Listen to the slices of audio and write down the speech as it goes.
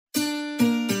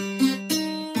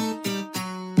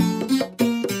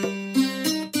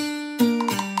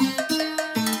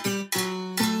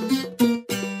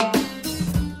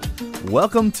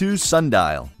Welcome to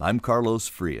Sundial. I'm Carlos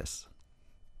Frias.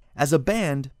 As a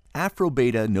band,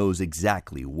 Afrobeta knows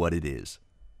exactly what it is.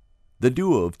 The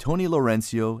duo of Tony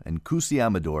Laurencio and Cuci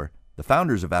Amador, the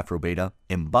founders of Afrobeta,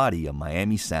 embody a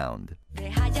Miami sound.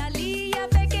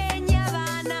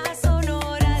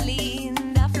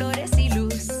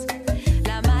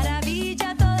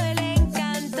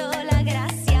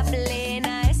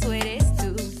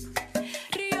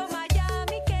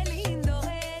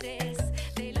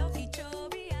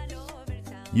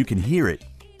 You can hear it.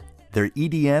 Their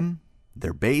EDM,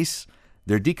 their bass,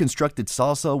 their deconstructed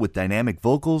salsa with dynamic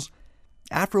vocals.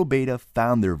 Afrobeta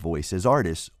found their voice as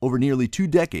artists over nearly 2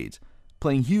 decades,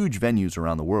 playing huge venues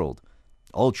around the world.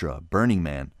 Ultra, Burning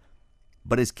Man.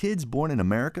 But as kids born in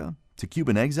America to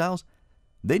Cuban exiles,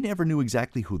 they never knew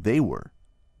exactly who they were.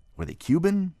 Were they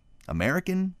Cuban?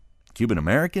 American?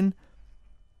 Cuban-American?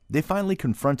 They finally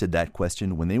confronted that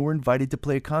question when they were invited to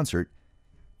play a concert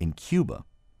in Cuba.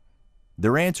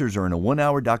 Their answers are in a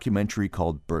 1-hour documentary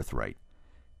called Birthright.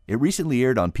 It recently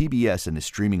aired on PBS and is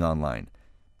streaming online,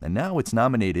 and now it's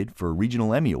nominated for a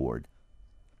regional Emmy Award.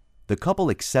 The couple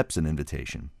accepts an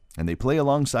invitation, and they play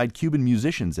alongside Cuban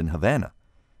musicians in Havana.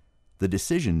 The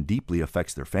decision deeply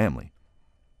affects their family.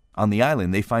 On the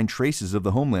island, they find traces of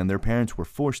the homeland their parents were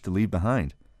forced to leave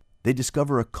behind. They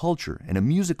discover a culture and a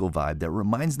musical vibe that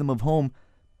reminds them of home,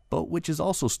 but which is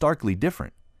also starkly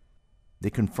different. They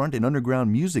confront an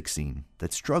underground music scene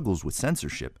that struggles with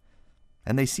censorship,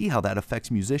 and they see how that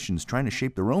affects musicians trying to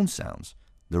shape their own sounds,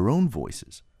 their own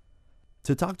voices.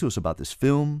 To talk to us about this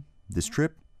film, this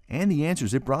trip, and the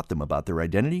answers it brought them about their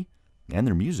identity and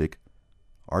their music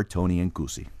are Tony and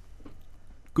Cuci.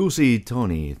 Cuci,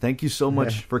 Tony, thank you so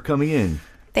much for coming in.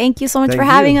 Thank you so much for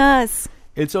having us.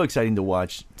 It's so exciting to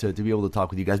watch, to be able to talk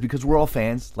with you guys, because we're all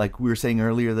fans. Like we were saying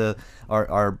earlier,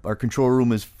 our control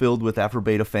room is filled with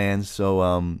Afrobeta fans. So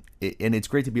and it's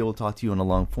great to be able to talk to you in a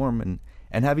long form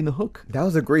and having the hook. That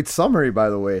was a great summary, by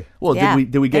the way. Well, yeah.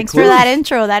 did we get Thanks close? for that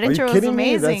intro. That intro was kidding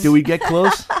me? amazing. Did we get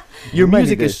close? Your Many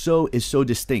music did. is so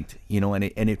distinct, and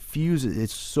it fuses.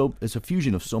 It's a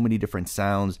fusion of so many different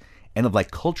sounds and of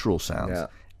like cultural sounds. Yeah.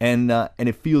 And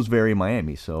it feels very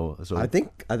Miami. So I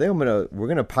think we're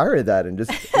gonna pirate that and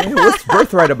just hey, what's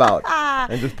Birthright about?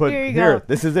 And just put Here you here. go.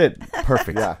 This is it.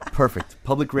 perfect. Yeah. Perfect.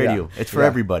 Public radio. Yeah. It's for Yeah.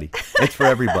 everybody. It's for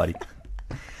everybody.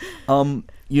 I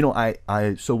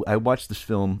watched this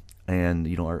film,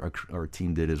 and our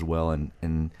team did as well,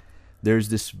 and there's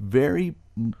this very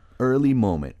early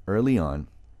moment, early on,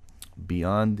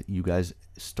 beyond you guys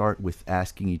start with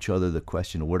asking each other the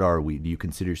question, what are we? Do you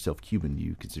consider yourself Cuban? Do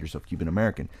you consider yourself Cuban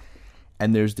American?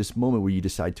 And there's this moment where you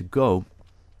decide to go,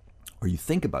 or you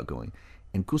think about going.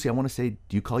 And Cuci, I want to say,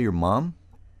 do you call your mom?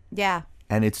 Yeah.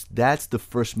 And that's the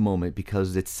first moment,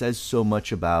 because it says so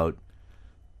much about,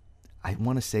 I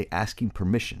want to say, asking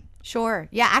permission. Sure.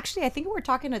 Yeah. Actually, I think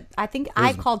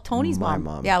I called Tony's my mom.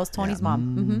 mom. Yeah, it was Tony's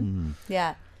mom. Mm-hmm.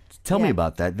 Yeah. Tell me Yeah.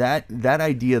 about that. That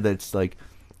idea that's like,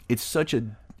 it's such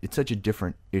a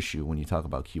different issue when you talk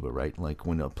about Cuba, right? Like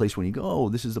when you go, oh,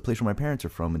 this is the place where my parents are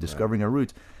from, and discovering our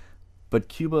roots. But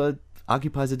Cuba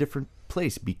occupies a different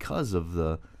place because of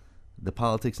the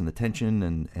politics and the tension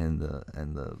and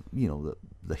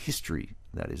the history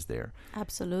that is there.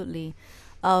 Absolutely.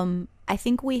 I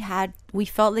think we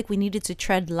felt like we needed to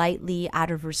tread lightly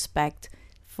out of respect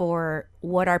for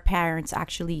what our parents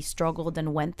actually struggled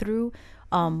and went through,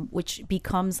 which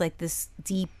becomes like this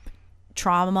deep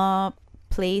trauma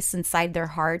place inside their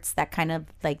hearts that kind of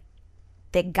like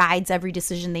that guides every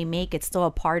decision they make. It's still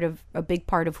a big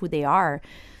part of who they are.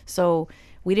 So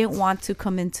we didn't want to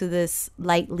come into this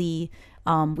lightly.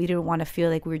 We didn't want to feel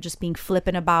like we were just being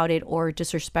flippant about it or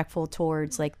disrespectful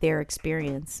towards like their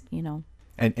experience,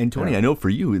 And Tony, I know for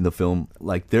you in the film,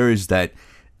 like there is that,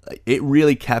 it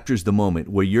really captures the moment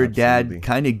where your Absolutely. dad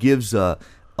kind of gives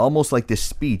almost like this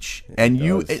speech, and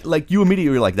you immediately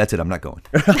were like, that's it, I'm not going.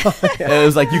 And it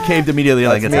was like you caved immediately,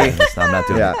 like, That's that's it, I'm not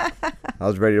doing it. Yeah. I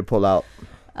was ready to pull out.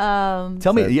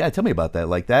 Tell me about that.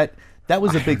 Like that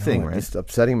was a big thing, right? Just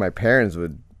upsetting my parents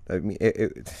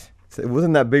it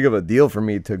wasn't that big of a deal for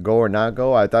me to go or not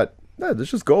go. I thought, no,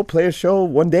 let's just go play a show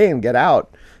one day and get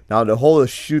out. Now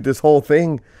shoot this whole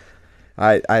thing,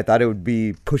 I thought it would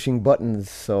be pushing buttons.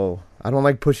 So I don't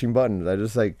like pushing buttons. I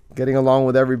just like getting along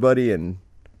with everybody and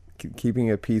keeping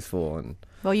it peaceful. And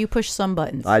Well, you push some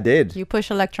buttons. I did. You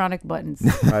push electronic buttons.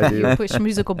 I do. You push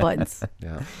musical buttons.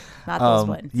 Yeah. Not those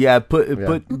buttons. Yeah,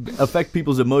 affect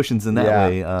people's emotions in that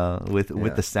Yeah. way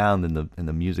with the sound and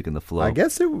the music and the flow. I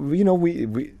guess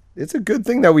we it's a good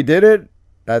thing that we did it.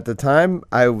 At the time,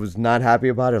 I was not happy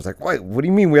about it. I was like, what do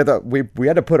you mean? We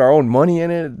had to put our own money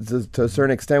in it to a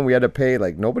certain extent. We had to pay,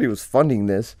 like, nobody was funding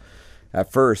this.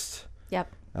 at first.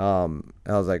 Yep. I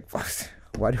was like,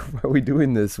 why are we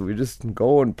doing this? We just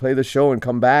go and play the show and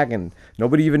come back, and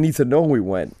nobody even needs to know we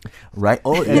went. Right.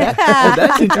 Oh, yeah. Oh,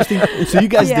 that's interesting. So you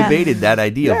guys debated that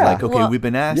idea of Yeah. like, okay, we've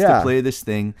been asked to play this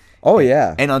thing. Oh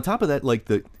yeah. And on top of that, like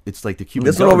it's like the Cuban.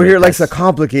 This one over here likes to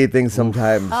complicate things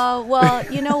sometimes. Oh well,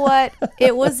 you know what?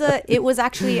 It was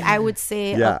actually, I would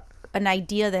say, an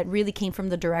idea that really came from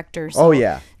the director.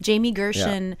 So Jamie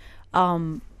Gershon,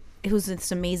 who's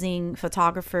this amazing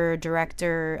photographer,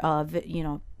 director,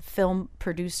 film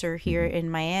producer here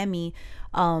in Miami.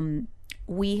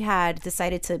 We had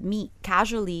decided to meet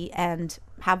casually and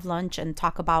have lunch and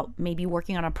talk about maybe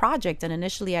working on a project. And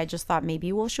initially I just thought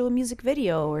maybe we'll show a music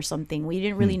video or something. We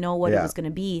didn't really know what it was going to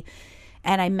be.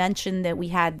 And I mentioned that we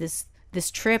had this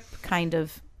trip kind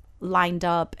of lined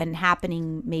up and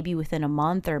happening maybe within a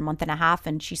month or a month and a half.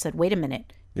 And she said, wait a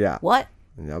minute. Yeah. What?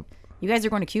 Yep. You guys are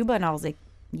going to Cuba? And I was like,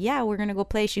 yeah, we're going to go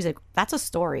play. She's like, that's a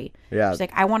story. Yeah. She's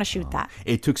like, I want to shoot that.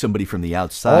 It took somebody from the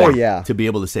outside to be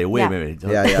able to say, wait a minute.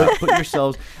 Put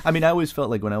yourselves. I mean, I always felt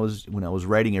like when I was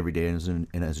writing every day and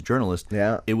as a journalist,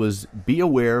 it was be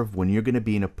aware of when you're going to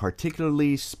be in a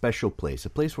particularly special place, a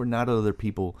place where not other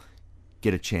people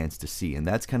get a chance to see. And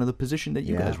that's kind of the position that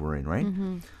you guys were in, right?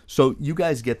 Mm-hmm. So you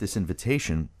guys get this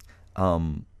invitation,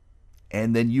 and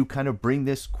then you kind of bring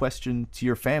this question to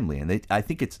your family. And I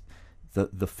think it's,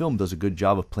 the film does a good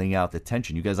job of playing out the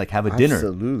tension. You guys like have a dinner,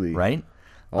 absolutely, right?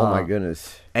 Oh my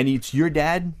goodness! And it's your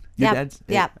dad, dad's,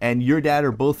 and your dad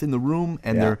are both in the room,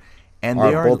 and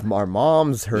they are both our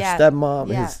moms, her stepmom,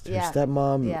 her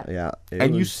stepmom,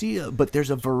 and you see, but there's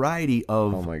a variety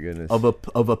of oh my goodness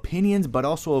of opinions, but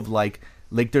also of like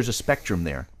there's a spectrum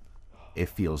there. It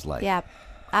feels like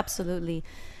absolutely.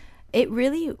 It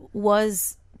really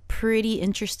was pretty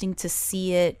interesting to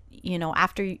see it,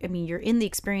 after, I mean, you're in the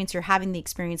experience, you're having the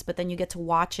experience, but then you get to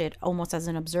watch it almost as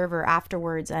an observer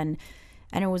afterwards. And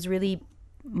it was really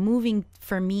moving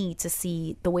for me to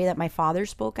see the way that my father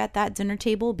spoke at that dinner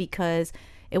table, because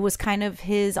it was kind of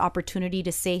his opportunity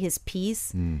to say his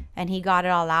piece, and he got it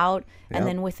all out. And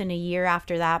then within a year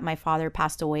after that, my father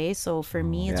passed away. So for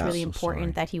me, it's really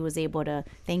important that he was able to,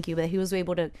 that he was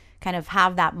able to kind of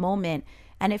have that moment.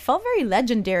 And it felt very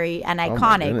legendary and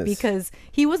iconic, because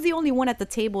he was the only one at the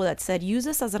table that said, use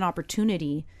this as an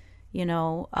opportunity,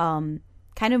 kind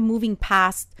of moving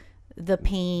past the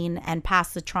pain and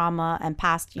past the trauma and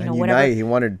past, and whatever. He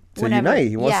wanted to unite.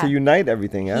 He wants to unite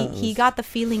everything. He got the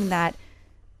feeling that,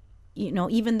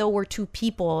 even though we're two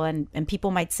people and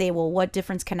people might say, well, what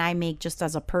difference can I make just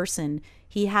as a person?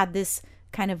 He had this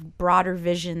kind of broader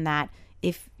vision that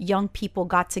if young people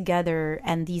got together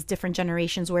and these different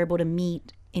generations were able to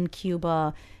meet in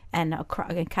Cuba and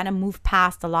kind of move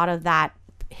past a lot of that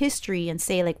history and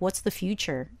say, like, what's the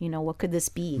future? What could this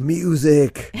be?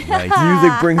 Music. Right.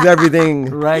 Music brings everything.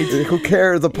 Right. Who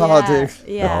cares the politics?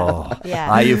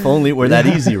 If only it were that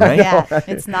easy, right?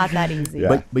 It's not that easy.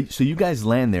 But so you guys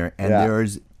land there,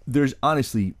 and there's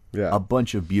honestly a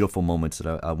bunch of beautiful moments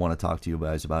that I want to talk to you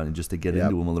guys about, and just to get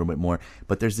into them a little bit more.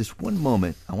 But there's this one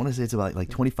moment, I want to say it's about like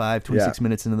 26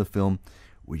 minutes into the film,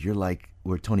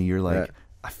 where Tony, you're like,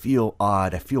 I feel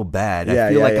odd, I feel bad,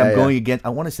 I feel like I'm going against, I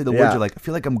want to say the words are like, I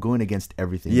feel like I'm going against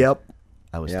everything.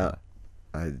 I was taught.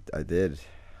 I did.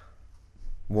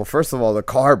 Well, first of all, the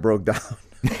car broke down.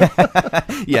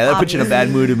 That put you in a bad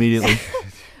mood immediately.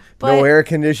 No air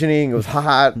conditioning. It was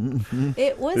hot.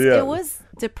 It was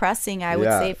depressing, I would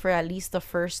say, for at least the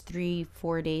first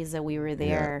 3-4 days that we were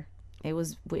there.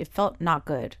 It felt not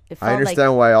good. I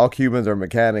understand why all Cubans are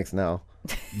mechanics now.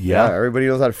 Everybody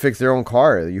knows how to fix their own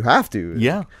car. You have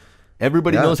to.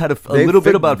 Everybody knows how to a little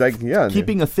bit about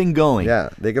keeping a thing going.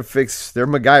 They can fix. They're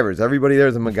MacGyvers. Everybody there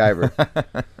is a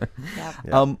MacGyver.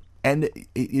 And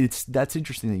that's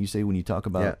interesting that you say when you talk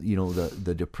about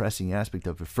the depressing aspect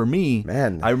of it. For me,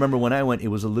 I remember when I went, it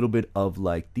was a little bit of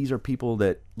like, these are people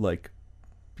that like,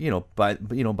 by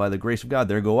the grace of God,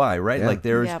 there go I, right? Like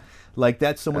there's like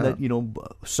that's someone that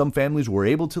some families were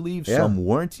able to leave, some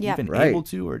weren't even able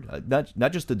to, or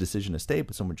not just the decision to stay,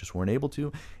 but some just weren't able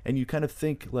to. And you kind of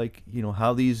think like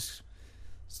how these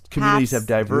communities have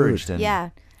diverged.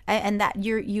 And that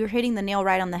you're hitting the nail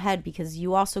right on the head, because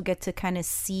you also get to kind of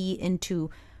see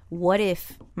into what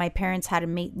if my parents had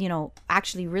made,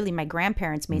 actually really my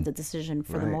grandparents made the decision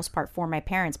for the most part for my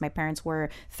parents. My parents were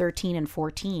 13 and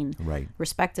 14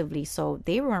 respectively. So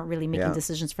they weren't really making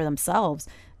decisions for themselves.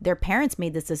 Their parents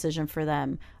made this decision for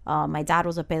them. My dad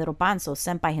was a Pedro Pan, so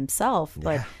sent by himself.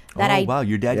 But wow,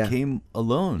 your dad came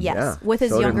alone. Yes, with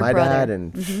his younger my brother. Dad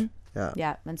and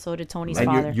and so did Tony's and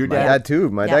father. Your my dad too.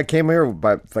 My dad came here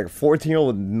by like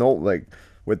 14-year-old note, like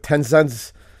with 10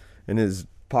 cents in his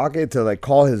pocket to like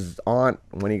call his aunt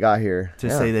when he got here to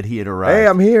say that he had arrived. Hey,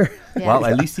 I'm here. Yeah. Well,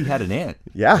 at least he had an aunt.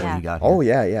 Yeah. When he got here. Oh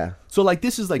yeah. So like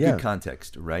this is like Yeah. good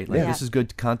context, right? Like Yeah. this is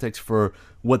good context for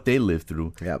what they lived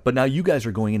through. Yeah. But now you guys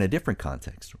are going in a different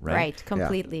context, right? Right,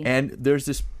 completely. And there's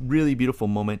this really beautiful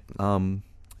moment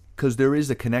because there is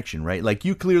a connection, right? Like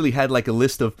you clearly had like a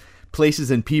list of places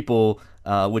and people,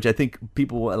 which I think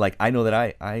people like I know that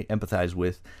I empathize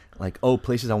with, like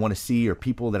places I want to see or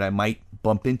people that I might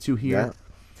bump into here. Yeah.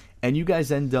 And you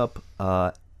guys end up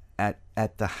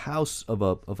at the house of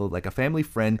a like a family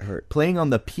friend playing on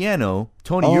the piano.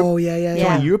 Tony, Yeah.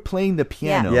 Tony, you're playing the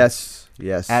piano. Yes.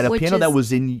 At a Which piano that is-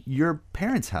 was in your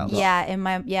parents' house. Yeah,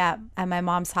 at my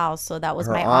mom's house. So that was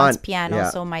Her my aunt's aunt, piano. yeah.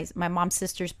 So my mom's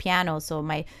sister's piano. So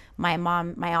my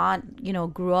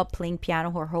aunt, grew up playing piano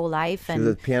her whole life. She was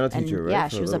a piano teacher, right, Yeah,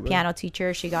 for she a was a little bit? piano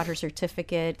teacher. She got her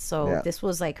certificate. So Yeah. this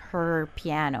was like her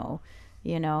piano,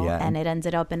 Yeah. and it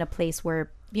ended up in a place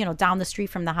where, down the street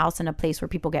from the house, in a place where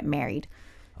people get married.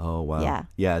 Oh wow. Yeah.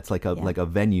 Yeah, it's like a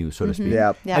venue, so to speak.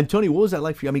 Yeah. Yeah. And Tony, what was that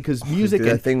like for you? I mean, because music Dude,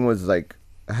 that and, thing was like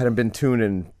hadn't been tuned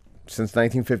in since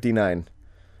 1959.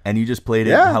 and you just played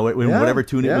it Yeah, whatever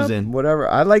tune it was yeah, in. Whatever.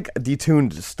 I like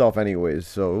detuned stuff anyways,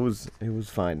 so it was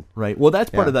fine. Right. Well, that's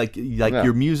part Yeah. of like Yeah.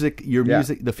 your music, Yeah.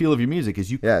 the feel of your music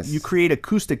is you Yes. you create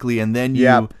acoustically and then you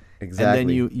Yep, and then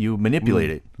exactly. you manipulate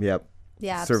it. Yep.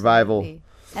 Yeah, Survival. absolutely.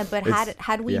 But It's-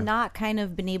 had we yeah. not kind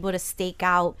of been able to stake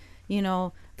out,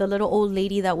 the little old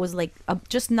lady that was like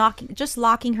just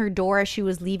locking her door as she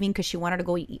was leaving because she wanted to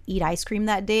go eat ice cream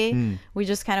that day. We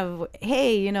just kind of,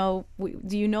 hey,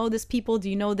 do you know this people? Do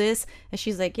you know this? And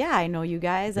she's like, yeah, I know you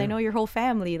guys. I know your whole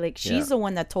family. Like she's Yeah. the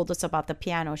one that told us about the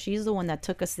piano. She's the one that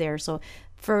took us there. So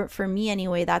for me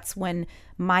anyway, that's when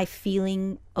my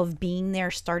feeling of being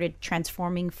there started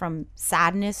transforming from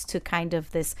sadness to kind of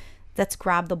this, let's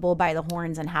grab the bull by the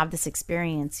horns and have this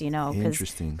experience, 'cause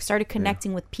Interesting. started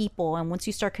connecting with people. And once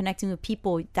you start connecting with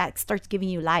people, that starts giving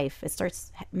you life. It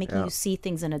starts making you see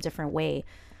things in a different way,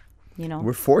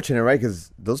 We're fortunate, right?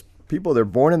 Because those people, they're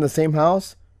born in the same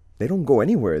house. They don't go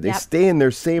anywhere. They Yep. stay in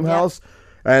their same Yep. house,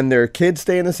 and their kids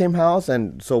stay in the same house.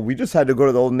 And so we just had to go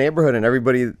to the old neighborhood, and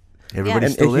everybody. Everybody's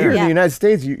And still here there. in Yeah. the United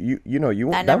States, you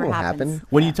won't, that never won't happens. happen.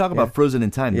 When you talk about frozen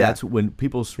in time, Yeah. that's when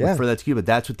people Yeah. refer that to Cuba.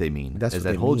 That's what they mean. That's is what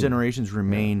that they whole mean. generations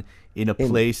remain in a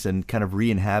place and kind of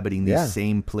re-inhabiting these Yeah.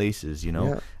 same places,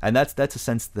 Yeah. And that's a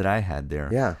sense that I had there.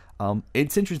 Yeah.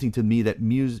 It's interesting to me that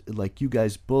music, like you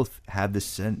guys both have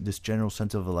this general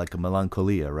sense of like a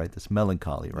melancholia, right? This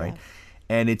melancholy, right?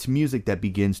 And it's music that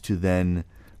begins to then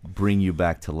bring you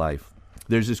back to life.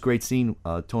 There's this great scene,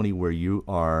 Tony, where you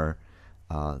are.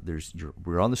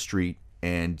 We're on the street,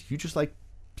 and you just like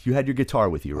you had your guitar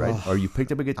with you, right? Or you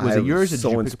picked up a guitar. Was it yours? Or did so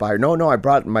you pick up- inspired. No, I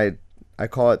brought I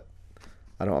call it.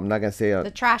 I'm not gonna say The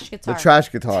trash guitar. the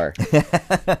trash guitar.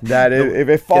 That if it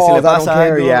Que falls, si le I don't pasa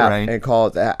care. algo, Yeah, right? it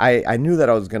calls. I knew that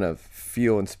I was gonna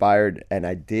feel inspired, and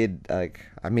I did. I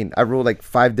wrote like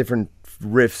 5 different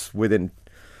riffs within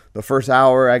the first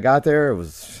hour I got there. It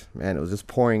was just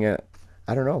pouring it.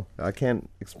 I don't know. I can't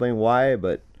explain why,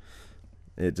 but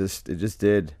it just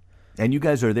did. And you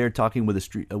guys are there talking with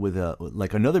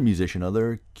like another musician,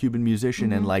 other Cuban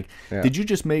musician, and like, did you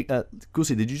just make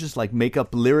Cuci? Did you just like make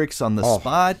up lyrics on the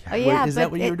spot? Oh yeah, Is but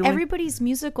that what you were doing? everybody's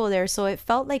musical there, so it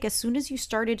felt like as soon as you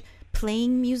started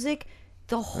playing music,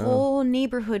 the whole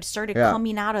neighborhood started Yeah.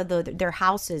 coming out of their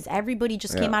houses. Everybody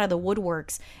just came out of the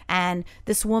woodworks, and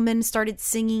this woman started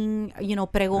singing,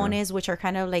 pregones, which are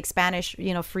kind of like Spanish,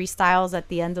 freestyles at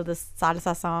the end of the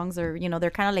salsa songs, or they're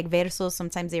kind of like versos.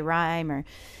 Sometimes they rhyme,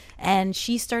 and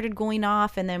she started going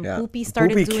off, and then Yeah. Pupi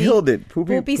started Pupi doing. killed it.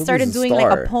 Pupi Pupi's started a doing like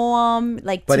star. a poem,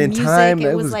 like But to in music. time,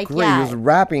 it was like great. yeah, He was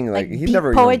rapping like he beat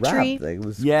never poetry. even rapped. Like, it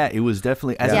was Yeah, it was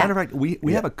definitely. As a Yeah. matter of fact,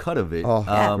 we have a cut of it. Oh,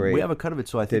 great. We have a cut of it,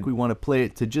 so I think we want to play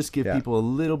it to just give Yeah. people a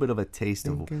little bit of a taste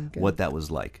of what that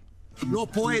was like. Los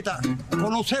poetas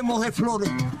conocemos de flores,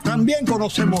 también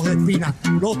conocemos de espinas.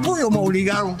 Los tuyos me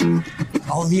obligaron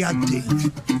a odiarte.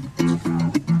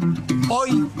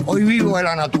 Hoy vivo de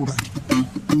la natura.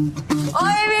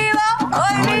 Hoy vivo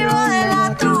de la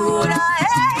natura,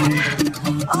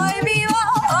 Hoy vivo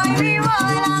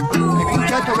de la natura.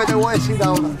 Escucha esto que te voy a decir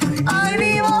ahora. Hoy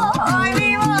vivo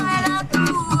de la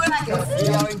natura.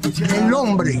 El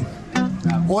hombre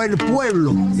o el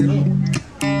pueblo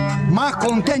más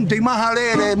contento y más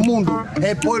alegre del mundo es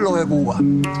el pueblo de Cuba.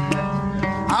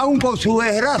 Aún con su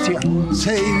desgracia,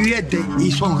 se divierte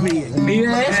y sonríe. Vive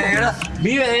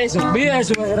de eso,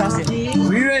 desgracia.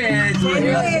 Vive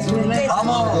de eso.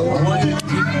 Vamos,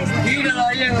 tíralo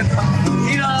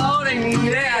ahora en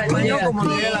idea, español como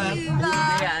te dé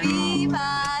la Viva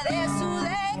de su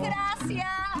desgracia.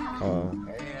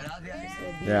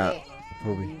 Yeah.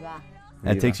 Poopy.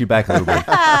 That takes you back a little bit.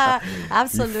 You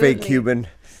Absolutely. fake Cuban.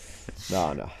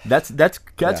 No. That's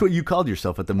what you called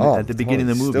yourself at the beginning of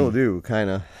the movie. Still do, kind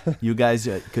of. You guys,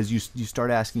 because you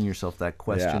start asking yourself that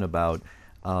question about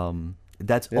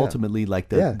that's ultimately like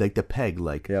the peg.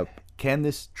 Like, can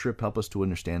this trip help us to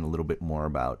understand a little bit more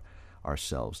about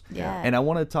ourselves? Yeah. And I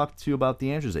want to talk to you about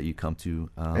the answers that you come to.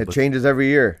 It changes every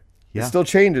year. Yeah. It still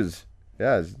changes.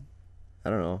 Yeah. I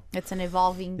don't know. It's an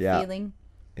evolving feeling.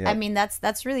 Yeah. I mean,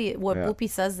 that's really what Pupi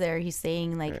says there. He's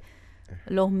saying like,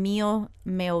 "Los míos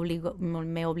me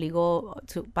obligó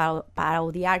para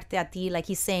odiarte a ti." Like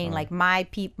he's saying, like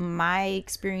my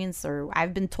experience, or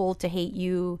I've been told to hate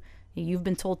you. You've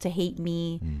been told to hate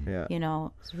me. Yeah. You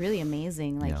know, it's really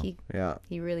amazing. Like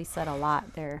he really said a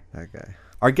lot there. That guy.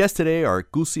 Our guests today are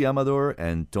Cuci Amador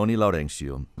and Tony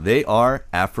Laurencio. They are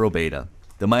Afrobeta.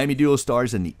 The Miami duo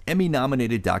stars in the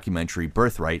Emmy-nominated documentary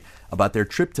Birthright about their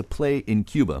trip to play in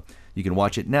Cuba. You can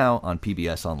watch it now on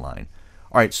PBS Online.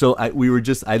 All right, so I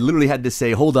literally had to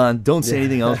say, hold on, don't say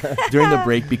anything else during the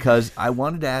break because I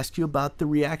wanted to ask you about the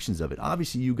reactions of it.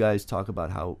 Obviously, you guys talk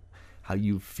about how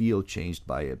you feel changed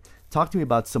by it. Talk to me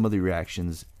about some of the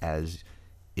reactions as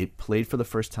it played for the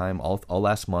first time all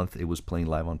last month. It was playing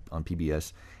live on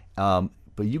PBS.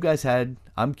 But you guys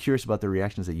I'm curious about the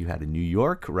reactions that you had in New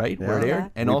York, right? Yeah. Where it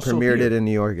aired? And we also premiered here. it in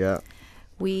New York,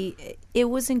 It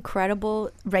was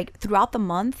incredible, right, throughout the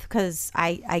month, because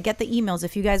I get the emails.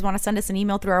 If you guys want to send us an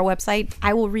email through our website,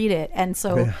 I will read it. And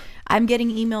so I'm getting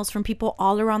emails from people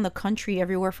all around the country,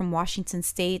 everywhere from Washington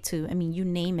State to, I mean, you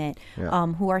name it,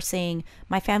 who are saying,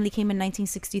 my family came in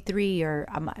 1963, or,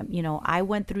 I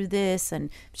went through this, and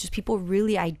just people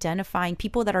really identifying,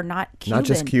 people that are not Cuban. Not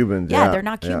just Cubans. Yeah, they're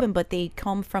not Cuban, but they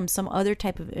come from some other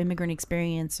type of immigrant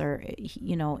experience or,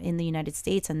 in the United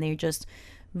States, and they're just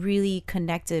really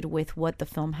connected with what the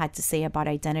film had to say about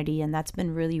identity. And that's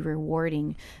been really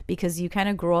rewarding because you kind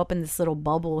of grow up in this little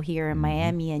bubble here in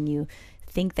Miami and you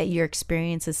think that your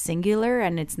experience is singular,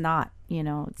 and it's not,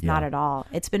 it's not at all.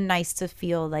 It's been nice to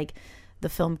feel like the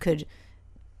film could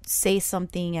say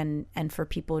something and for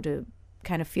people to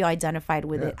kind of feel identified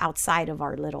with it outside of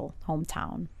our little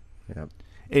hometown. Yep.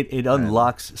 It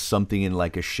unlocks something in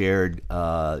like a shared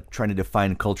trying to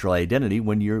define cultural identity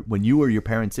when you or your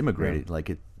parents immigrated,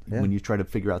 when you try to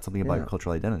figure out something about your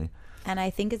cultural identity. And I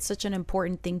think it's such an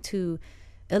important thing to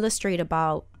illustrate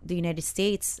about the United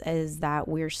States is that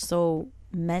we're so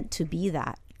meant to be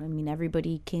that. I mean,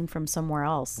 everybody came from somewhere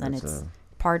else, and it's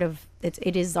part of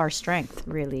it is our strength,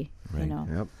 really. Right.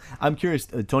 Yep. I'm curious,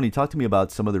 Tony. Talk to me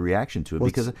about some of the reaction to it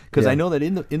because I know that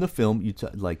in the film, you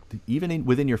even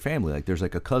within your family, like there's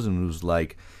like a cousin who's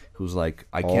like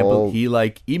I can't believe he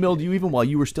like emailed you even while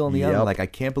you were still on the island. Like I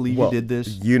can't believe you did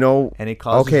this. And it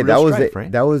caused real strife, right?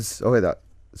 That was okay.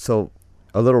 So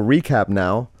a little recap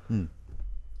now.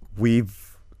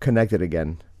 We've connected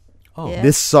again. Oh, Yeah.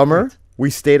 This summer we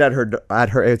stayed at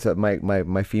her. It's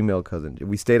my female cousin.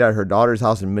 We stayed at her daughter's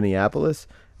house in Minneapolis,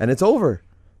 and it's over.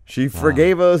 She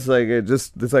forgave us. Like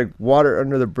it's like water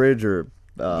under the bridge, or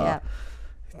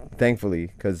thankfully,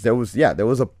 because there was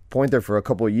a point there for a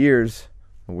couple of years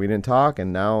when we didn't talk,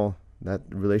 and now that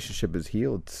relationship is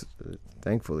healed.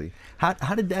 Thankfully.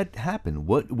 How did that happen?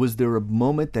 What was there a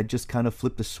moment that just kind of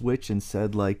flipped the switch and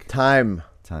said like Time.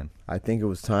 I think it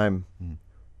was time.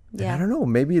 Yeah. I don't know.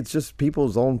 Maybe it's just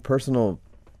people's own personal,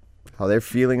 how they're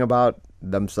feeling about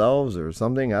themselves or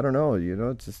something. I don't know.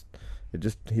 It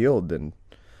just healed, and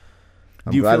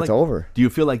I'm glad it's over. Do you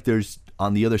feel like there's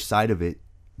on the other side of it,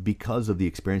 because of the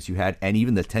experience you had and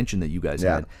even the tension that you guys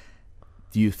had?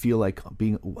 Do you feel like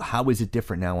how is it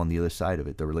different now on the other side of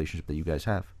it, the relationship that you guys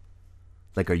have?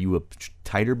 Like, are you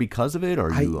tighter because of it,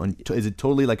 or is it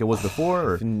totally like it was before?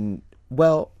 Or?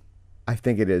 Well, I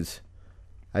think it is.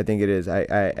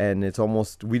 And it's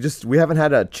almost we haven't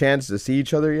had a chance to see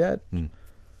each other yet.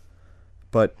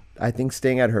 But I think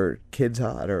staying at her kids'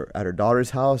 house, at her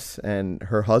daughter's house, and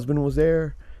her husband was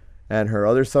there, and her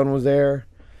other son was there.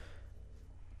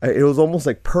 It was almost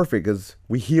like perfect because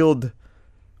we healed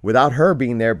without her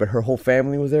being there, but her whole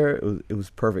family was there. It was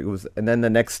perfect. And then the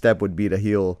next step would be to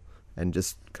heal and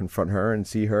just confront her and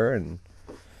see her. And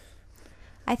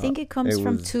I think it comes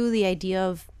from the idea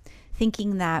of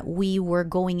thinking that we were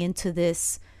going into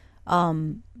this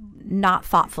not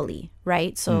thoughtfully,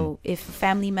 right? So if a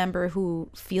family member who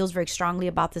feels very strongly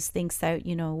about this thinks that,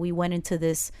 we went into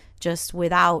this just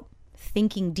without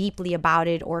thinking deeply about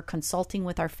it or consulting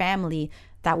with our family,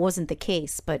 that wasn't the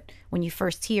case. But when you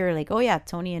first hear like, oh yeah,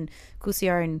 Tony and Cuci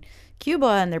are in Cuba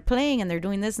and they're playing and they're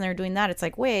doing this and they're doing that, it's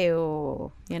like,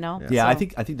 whoa, Yeah, so. I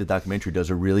think the documentary does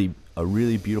a really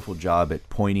beautiful job at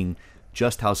pointing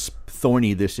just how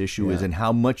thorny this issue is and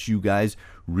how much you guys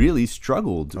really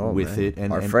struggled with it.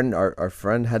 And our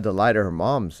friend had to lie to her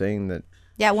mom saying that.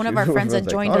 Yeah, one of our friends that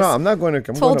joined us. No, I'm not going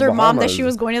to. Told her mom that she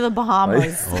was going to the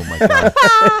Bahamas. Oh my God!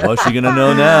 What's she gonna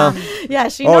know now? Yeah,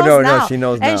 she knows now. No, she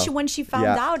knows now. And when she found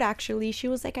out, actually, she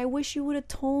was like, "I wish you would have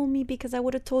told me because I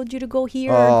would have told you to go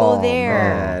here or go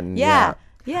there." Man, yeah.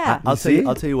 I'll tell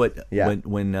you what.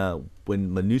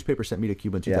 When the newspaper sent me to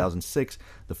Cuba in 2006,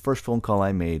 the first phone call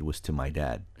I made was to my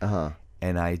dad,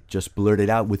 and I just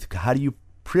blurted out with, "How do you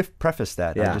preface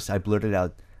that?" I blurted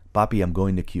out, "Papi, I'm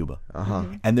going to Cuba."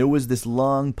 And there was this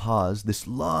long pause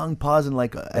and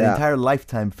like an entire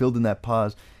lifetime filled in that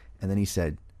pause. And then he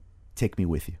said, "Take me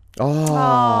with you."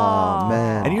 Oh,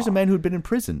 man. And here's a man who'd been in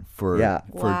prison for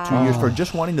 2 years for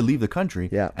just wanting to leave the country.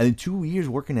 Yeah. And then 2 years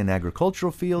working in an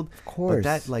agricultural field. Of course. But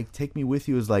that, like, "take me with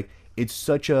you" is like, it's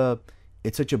such a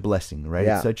blessing, right?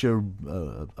 Yeah. It's such a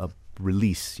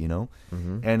release, you know.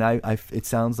 And it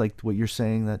sounds like what you're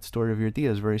saying, that story of your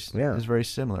tia is very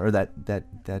similar, or that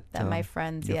my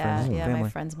friend's family. my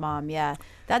friend's mom,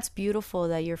 that's beautiful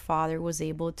that your father was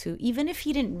able to, even if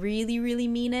he didn't really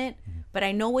mean it, but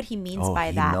I know what he means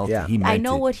by that. He meant I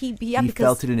know it. what he because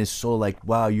felt it in his soul, like,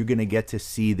 wow, you're gonna get to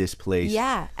see this place.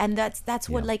 And that's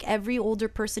what like every older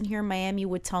person here in Miami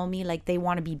would tell me, like they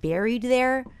want to be buried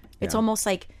there. It's almost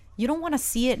like you don't want to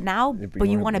see it now, but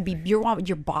you want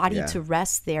your body to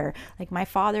rest there. Like my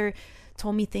father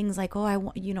told me things like, "Oh, I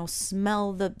want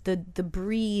smell the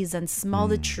breeze and smell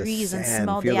the trees and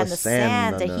smell the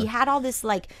sand." That he had all this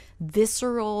like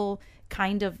visceral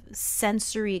kind of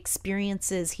sensory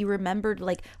experiences. He remembered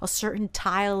like a certain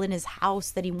tile in his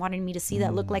house that he wanted me to see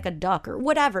that looked like a duck or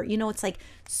whatever. It's like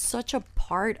such a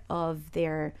part of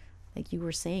their, like you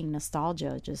were saying,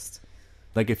 nostalgia. Just.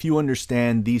 Like if you can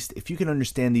understand these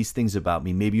things about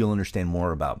me, maybe you'll understand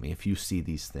more about me if you see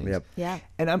these things. Yep. Yeah.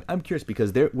 And I'm curious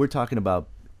because we're talking about,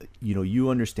 you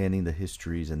understanding the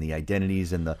histories and the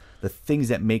identities and the things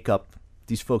that make up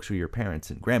these folks who are your parents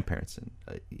and grandparents and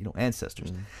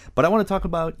ancestors. But I want to talk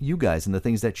about you guys and the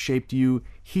things that shaped you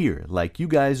here. Like you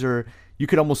guys are, you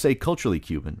could almost say culturally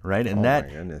Cuban, right? And my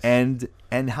goodness. and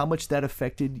how much that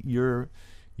affected your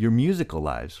musical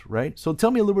lives, right? So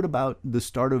tell me a little bit about the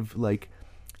start of like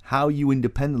how you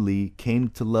independently came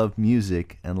to love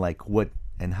music and like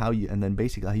and then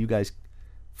basically how you guys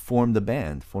formed the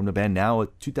band now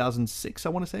at 2006, I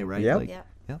want to say, right? Yep. Like, Yeah.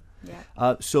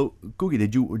 So Cuci,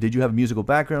 did you have a musical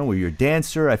background? Were you a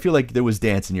dancer? I feel like there was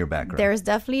dance in your background. There's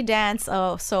definitely dance.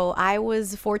 So I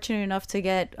was fortunate enough to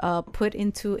get put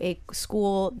into a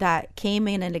school that came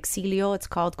in El Exilio. It's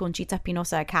called Conchita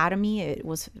Espinosa Academy. It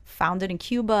was founded in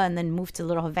Cuba and then moved to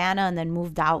Little Havana and then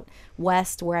moved out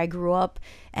west where I grew up.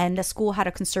 And the school had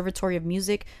a conservatory of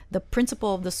music. The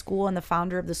principal of the school and the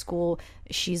founder of the school,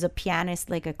 she's a pianist,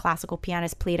 like a classical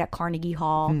pianist, played at Carnegie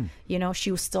Hall.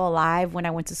 She was still alive when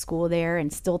I went to school there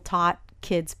and still taught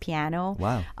kids piano.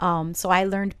 Wow. So I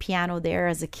learned piano there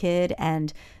as a kid,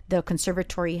 and the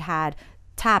conservatory had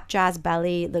tap, jazz,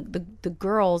 ballet. The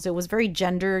girls, it was very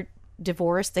gender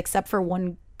divorced, except for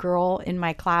one girl in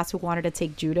my class who wanted to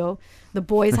take judo. The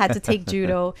boys had to take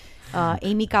judo.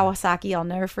 Amy Kawasaki, I'll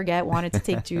never forget, wanted to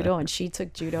take judo, and she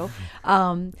took judo.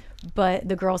 But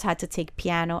the girls had to take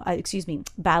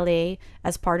ballet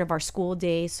as part of our school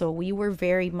day. So we were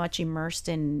very much immersed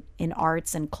in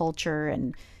arts and culture,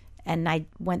 and I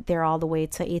went there all the way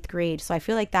to 8th grade. So I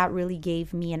feel like that really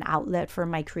gave me an outlet for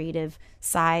my creative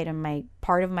side and my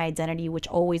part of my identity, which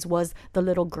always was the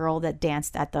little girl that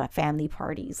danced at the family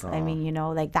parties. I mean,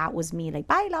 like that was me, like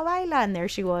baila, baila, and there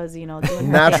she was, doing her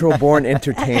Natural born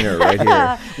entertainer right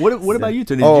here. What about you,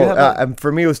 Tony? Did you have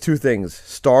for me it was two things.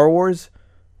 Star Wars.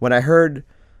 When I heard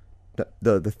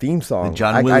the theme song, the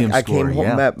John Williams I came score,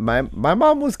 home. yeah.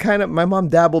 My mom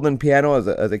dabbled in piano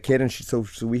as a kid, and so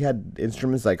we had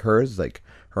instruments like hers. Like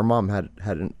her mom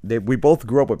we both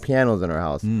grew up with pianos in our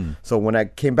house. So when I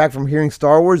came back from hearing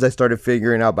Star Wars, I started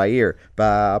figuring out by ear.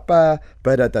 Ba ba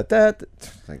ba da da da.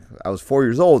 Like I was 4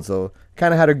 years old, so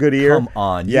kind of had a good ear. Come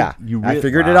on, I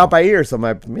figured it out by ear. So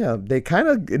they kind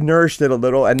of nourished it a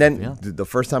little. And then the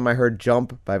first time I heard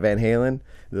 "Jump" by Van Halen,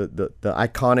 the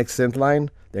iconic synth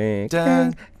line, I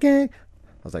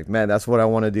was like, man, that's what I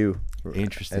want to do.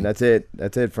 Interesting. And that's it.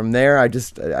 From there,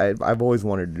 I've always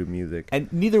wanted to do music.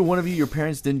 And neither one of you, your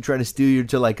parents didn't try to steer you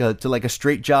to like a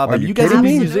straight job. Are I mean, you you guys kidding are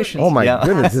me? musicians. Oh my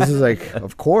goodness, this is like,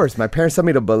 of course, my parents sent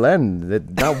me to Belen.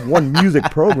 Not one music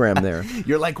program there.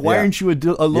 You're like, why aren't you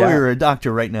a lawyer or a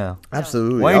doctor right now?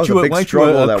 Absolutely. Why aren't you a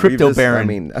crypto baron?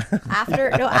 in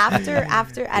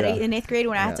 8th grade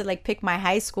when I had to like pick my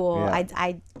high school,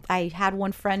 I had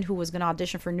one friend who was going to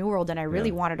audition for New World, and I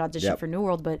really wanted to audition for New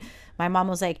World, but my mom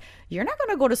was like, you're not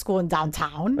gonna go to school in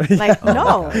downtown. Like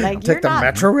no, like you're Take the not,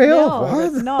 metro rail? No,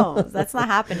 What? no, that's not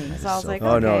happening. So I was like,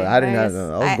 Oh, no, okay, I didn't have guess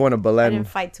that. I was going to Belen. I didn't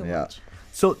fight too much.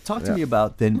 So talk to me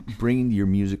about then bringing your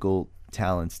musical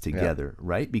talents together,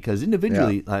 right? Because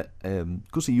individually,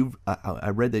 Cuci, I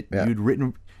read that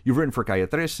you've written for Calle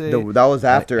 13. That was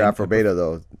after and- Afrobeta,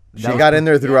 though. She was- got in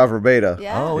there through Afrobeta.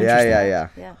 Yeah. Oh, yeah,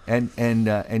 interesting. yeah.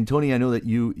 Yeah. And Tony, I know that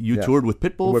you toured with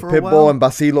Pitbull With for a while. Pitbull and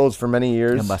Basilos for many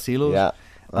years. And Basilos? Yeah.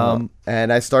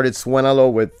 And I started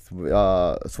Suénalo with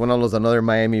Suénalo's another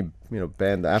Miami,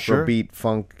 band, the Afrobeat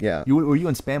funk. Yeah. Were you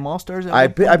in Spam All Stars?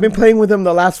 I've been playing with them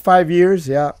the last 5 years.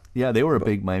 Yeah. Yeah, they were a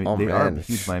big Miami. They are a man.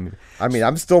 huge Miami. I mean,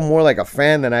 I'm still more like a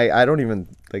fan than I don't even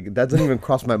that doesn't even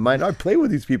cross my mind. I play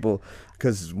with these people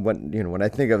because when I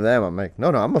think of them, I'm like, no,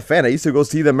 I'm a fan. I used to go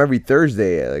see them every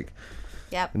Thursday. Like,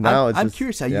 Yep. now I'm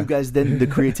curious how you guys then the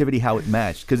creativity how it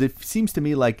matched, because it seems to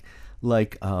me like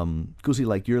Cuci,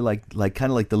 like you're like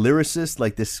kind of like the lyricist,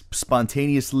 like this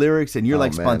spontaneous lyrics, and you're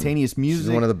like man. spontaneous music.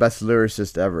 She's one of the best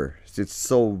lyricists ever. It's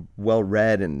so well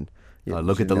read and.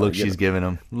 Look at the look she's giving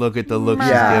him. Look at the look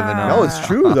she's Yeah, giving him. no, it's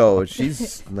true though.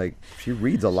 She's like she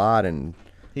reads a lot, and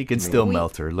He can still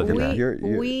melt her. Look at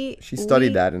that. she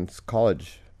studied that in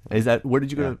college. Is that where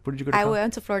did you go? Where did you go to I college?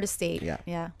 went to Florida State. Yeah.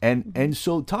 Yeah. And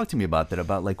so talk to me about that.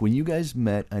 About like when you guys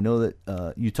met. I know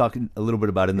that you talked a little bit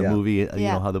about it in the movie. You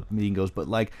Yeah. know how the meeting goes, but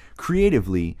like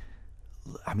creatively,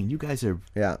 I mean, you guys are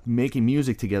making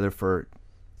music together for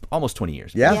almost 20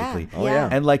 years, Yeah. basically. Oh, yeah.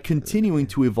 And like continuing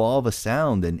to evolve a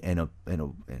sound and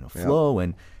a flow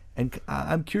and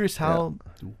I'm curious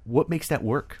what makes that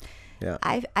work. Yeah.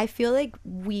 I feel like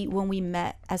when we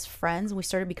met as friends, we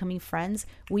started becoming friends.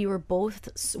 We're both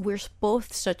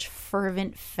such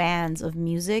fervent fans of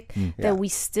music that we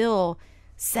still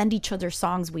send each other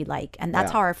songs we like, and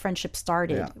that's how our friendship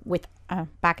started. With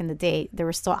back in the day, there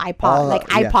were still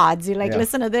iPods. You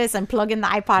listen to this and plug in the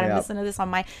iPod and listen to this on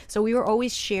my. So we were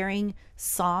always sharing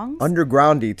songs,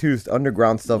 Undergroundy too,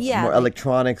 underground stuff, Yeah, more like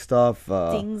electronic stuff.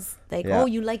 things like, oh,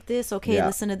 you like this, okay,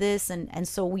 listen to this, and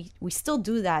so we still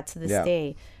do that to this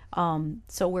day.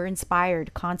 So we're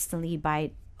inspired constantly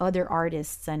by other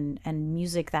artists and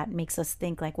music that makes us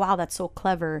think like, wow, that's so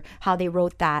clever how they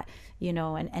wrote that,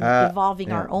 and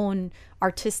evolving our own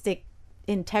artistic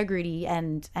integrity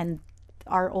and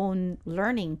our own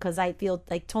learning, because I feel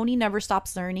like Tony never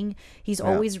stops learning. He's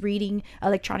always reading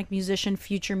electronic musician,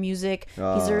 future music.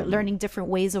 He's learning different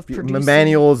ways of producing.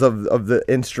 Manuals of the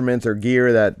instruments or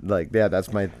gear that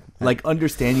that's my Like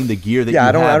understanding the gear that you I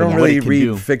have don't and what really it can read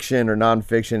do. fiction or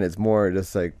nonfiction. It's more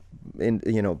just like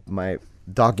my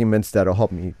documents that'll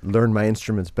help me learn my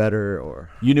instruments better or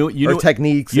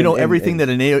techniques. Everything that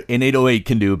an 808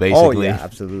 can do, basically. Oh yeah,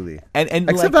 absolutely. And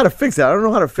except how to fix it. I don't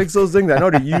know how to fix those things. I know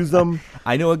to use them.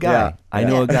 I know a guy. Yeah. I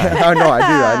know a guy. I know. I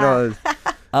do.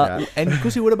 I know. And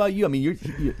Cuci, what about you? I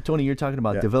mean, Tony, you're talking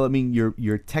about developing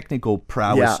your technical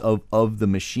prowess of the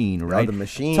machine, right? the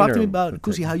machine. Talk to me about,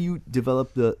 Cuci, how you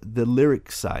develop the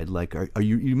lyric side. Like, are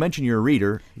you mentioned you're a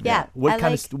reader? Yeah. What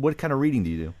kind of reading do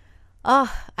you do?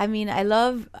 I mean, I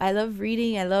love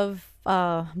reading.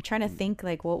 I'm trying to think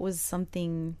like what was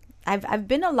something. I've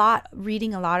been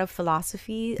reading a lot of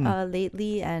philosophy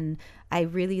lately, and I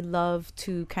really love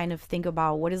to kind of think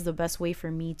about what is the best way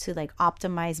for me to like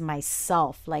optimize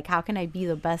myself. Like, how can I be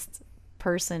the best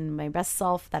person, my best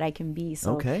self that I can be?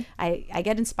 So I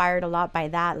get inspired a lot by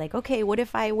that. Like, okay, what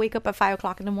if I wake up at 5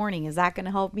 o'clock in the morning? Is that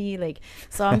gonna help me? Like,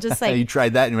 so I'm just like, you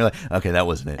tried that and you're like, okay, that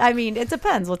wasn't it. I mean, it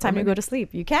depends what time you go to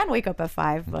sleep. You can wake up at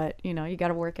 5, but you got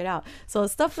to work it out. So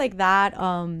stuff like that,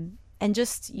 and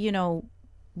just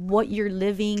what you're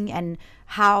living and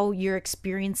how you're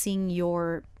experiencing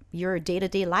your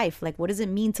day-to-day life. Like, what does it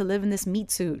mean to live in this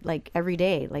meat suit like every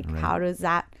day? Like, how does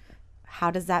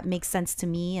that make sense to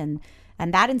me? And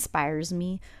that inspires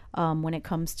me when it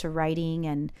comes to writing,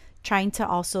 and trying to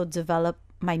also develop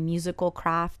my musical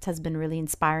craft has been really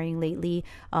inspiring lately.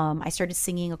 I started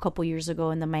singing a couple years ago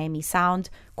in the Miami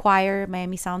Sound Choir,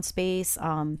 Miami Sound Space.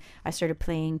 I started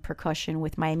playing percussion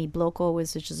with Miami Bloco,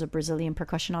 which is a Brazilian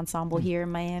percussion ensemble here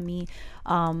in Miami.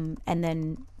 And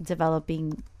then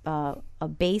developing a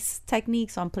bass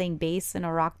technique. So I'm playing bass in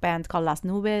a rock band called Las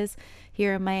Nubes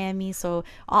here in Miami. So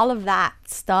all of that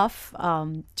stuff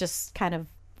just kind of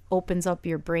opens up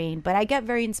your brain. But I get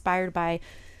very inspired by,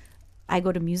 I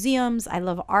go to museums. I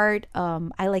love art.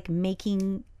 I like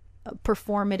making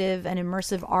performative and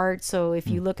immersive art. So if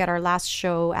you look at our last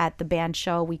show at the band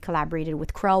show, we collaborated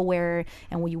with Krellwear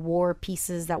and we wore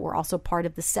pieces that were also part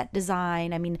of the set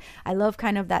design. I mean, I love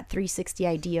kind of that 360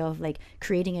 idea of like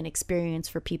creating an experience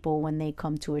for people when they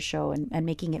come to a show and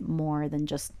making it more than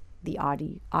just the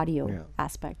audio Yeah.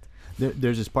 aspect.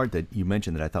 There's this part that you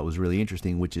mentioned that I thought was really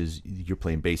interesting, which is you're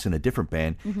playing bass in a different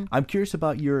band. I'm curious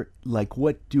about your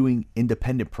what doing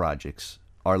independent projects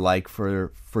are like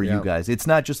for Yeah. you guys. It's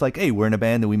not just like, hey, we're in a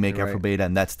band and we make Right. Afrobeta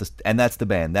and that's the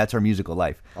band. That's our musical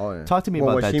life. Oh, yeah. Talk to me Well,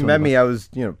 about when that. she Tony, met me, about-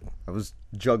 I was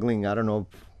juggling, I don't know,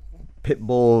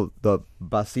 Pitbull, the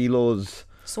Basilos,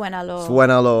 Suénalo.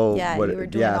 Suénalo. Yeah, you were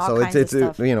doing all so kinds it's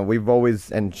of stuff. we've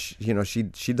always, and she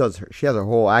has her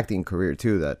whole acting career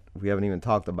too that we haven't even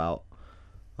talked about.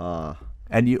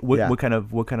 And you, Yeah. what kind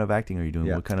of acting are you doing?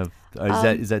 Yeah. What kind of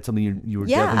is that something you were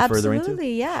Yeah, delving further into?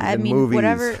 absolutely. Yeah, She's I in mean,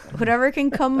 movies. whatever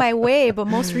can come my way. But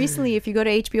most recently, if you go to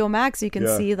HBO Max, you can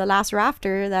Yeah. see The Last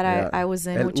Rafter that I was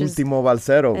in, El which is Último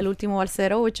Balsero. El Último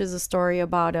Balsero, which is a story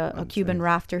about a Cuban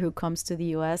rafter who comes to the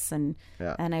U.S. and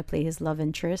Yeah. I play his love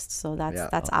interest. So Yeah.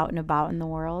 that's out and about in the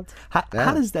world. How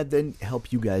Yeah. does that then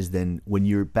help you guys then when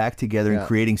you're back together and Yeah.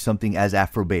 creating something as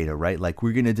Afrobeta, right? Like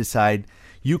we're gonna decide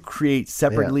you create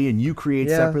separately and you create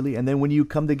Yeah. separately, and then when you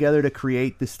come together to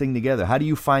create this thing together, how do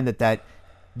you find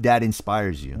that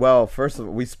inspires you? Well, first of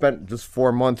all, we spent just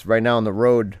 4 months right now on the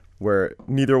road where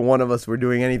neither one of us were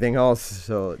doing anything else.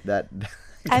 So that.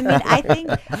 I mean, I think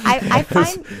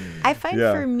I find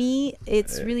Yeah. for me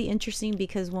it's really interesting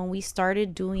because when we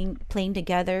started playing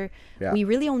together, Yeah. we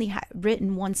really only had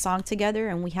written one song together,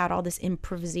 and we had all this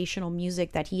improvisational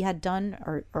music that he had done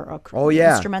or Oh,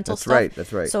 yeah. instrumental That's stuff. right.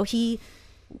 That's right. So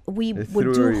we It's would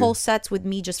do through- whole sets with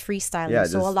me just freestyling. Yeah,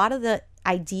 so a just- lot of the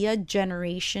idea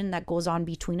generation that goes on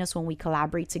between us when we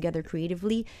collaborate together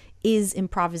creatively is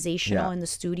improvisational Yeah. in the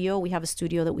studio. We have a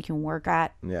studio that we can work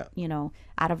at, Yeah.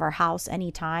 out of our house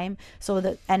anytime.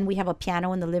 And we have a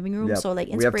piano in the living room. Yeah. So like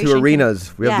we have inspiration. two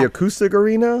arenas. We have the yeah, acoustic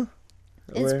arena.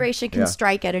 inspiration can Yeah.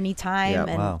 strike at any time. Yeah.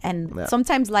 And, Wow. and Yeah.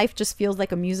 sometimes life just feels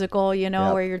like a musical,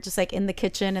 Yeah. where you're just like in the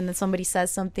kitchen and then somebody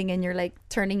says something and you're like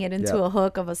turning it into Yeah. a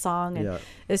hook of a song. And Yeah.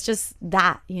 it's just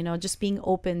that, just being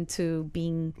open to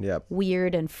being Yeah.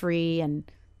 weird and free and,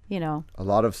 A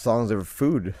lot of songs are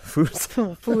food.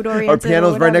 food Our oriented.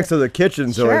 piano's right next to the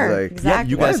kitchen, so Sure, it's like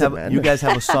exactly. You What guys is it, have man? you guys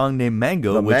have a song named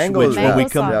Mango, The which Mango when we song.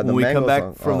 come Yeah, the when we come Mango back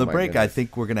song. from Oh the my break, I goodness.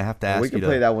 think we're gonna have to ask we you can to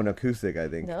play that one acoustic. I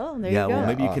think. Oh, there yeah, you go. well,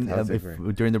 maybe you Oh, can that's if,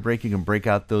 great. during the break you can break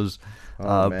out those,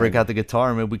 Oh, break man. out the guitar,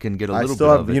 and maybe we can get a I little still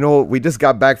bit have, of it. we just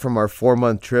got back from our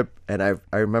 4-month trip, and I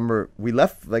remember we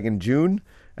left like in June,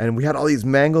 and we had all these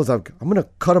mangoes. I'm gonna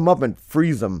cut them up and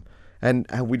freeze them, and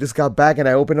we just got back, and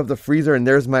I opened up the freezer, and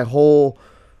there's my whole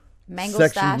Mango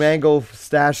section stash. mango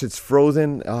stash. It's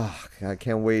frozen. Oh, I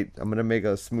can't wait. I'm gonna make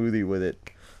a smoothie with it.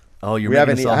 Oh, you're We making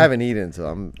haven't. a song? I haven't eaten, so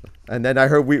I'm. And then I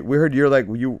heard we heard you're like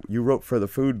you wrote for the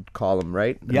food column,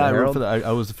 right? In Yeah, the I wrote Herald? for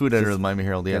I was the food editor of the Miami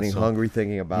Herald. Yeah, Getting so- hungry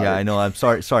thinking about Yeah, it. I know. I'm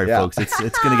sorry, Yeah. folks.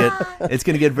 It's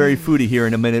gonna get very foodie here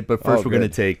in a minute. But first, Oh, we're gonna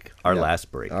good. take our Yeah.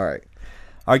 last break. All right.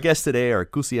 Our guests today are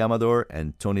Cuci Amador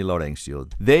and Tony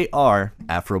Laurencio. They are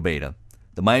Afrobeta.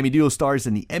 The Miami duo stars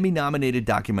in the Emmy-nominated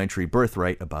documentary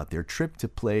Birthright about their trip to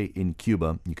play in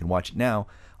Cuba. You can watch it now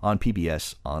on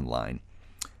PBS Online.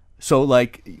 So,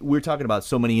 like, we're talking about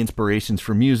so many inspirations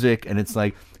for music, and it's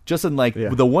like, just in like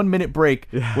the 1 minute break,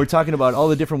 we're talking about all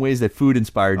the different ways that food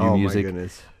inspired your Oh, my music.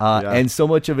 goodness. Yeah. And so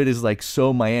much of it is like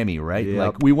so Miami, right? Yep.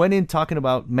 Like we went in talking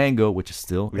about mango, which is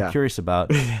still Yeah. I'm curious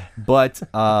about, but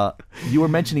you were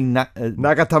mentioning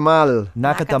Nakatamal.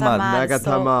 Nakatamal.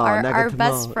 So our Nakatamal,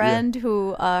 best yeah. friend,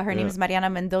 who her name Yeah. is Mariana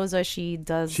Mendoza, she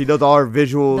does She does all our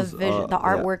visuals, the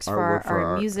artworks for artwork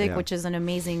our music, yeah. which is an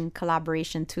amazing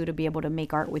collaboration too, to be able to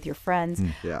make art with your friends.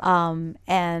 Yeah.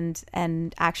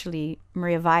 And actually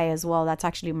Maria Valle as well. That's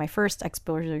actually my first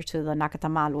exposure to the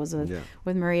Nakatamal was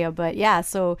with Maria. But yeah,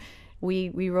 so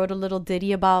we wrote a little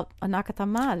ditty about a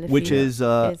Nakatamal, Which is,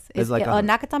 like a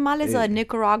Nakatamal is a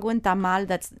Nicaraguan tamal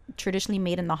that's traditionally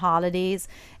made in the holidays,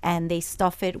 and they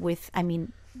stuff it with,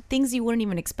 things you wouldn't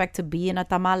even expect to be in a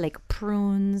tamal, like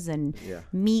prunes and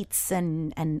meats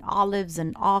and olives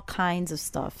and all kinds of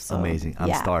stuff. So Amazing.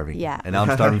 I'm starving. Yeah. And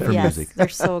I'm starving for yes, music. they're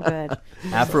so good.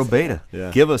 Afrobeta.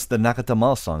 Yeah. Give us the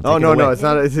Nakatamal song. Oh Take it no, away. it's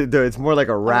not. It's more like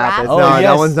a rap. rap? It's Oh, not, yes.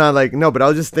 That one's not like no. But I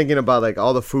was just thinking about like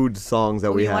all the food songs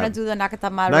that we You have. want to do the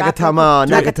Nakatamal? Nakatamal,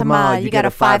 Nakatamal. You got a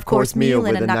 5-course meal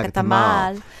in a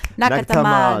Nakatamal.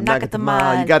 Nakatamal,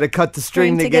 Nakatamal. You got to cut the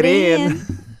string to get in.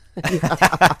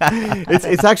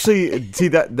 It's actually see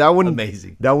that one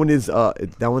Amazing. That one is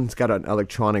that one's got an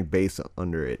electronic bass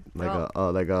under it, like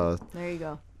There you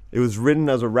go. It was written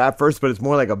as a rap first, but it's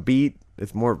more like a beat.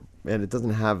 It's more, and it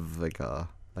doesn't have like a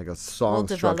song We'll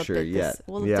develop structure it. yet.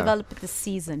 We'll yeah. develop it this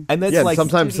season. And that's Yeah, like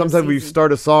sometimes studio we season.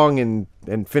 start a song and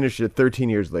finish it 13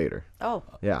 years later. Oh,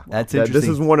 Yeah, That's This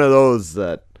interesting. is one of those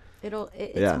that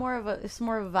It's Yeah. more of a vibe. It's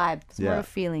more Yeah. of a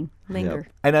feeling. Linger.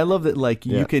 And I love that, like,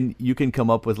 Yeah. you can come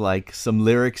up with like some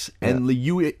lyrics, and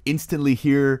you instantly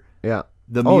hear Yeah.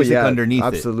 the music underneath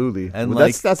absolutely. it. And Well,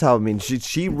 like, that's how, I mean,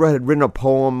 she had written a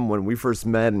poem when we first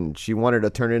met, and she wanted to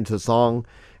turn it into a song,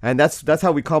 and that's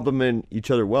how we complement each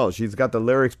other well. She's got the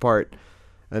lyrics part,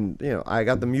 and I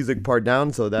got the music part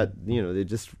down, so that it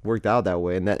just worked out that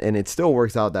way, and it still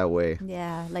works out that way.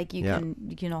 Yeah, like you Yeah.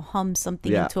 can hum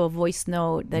something Yeah. into a voice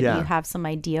note that Yeah. you have some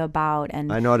idea about,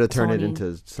 and I know how to turn it Tony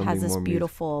into something has this more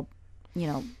beautiful,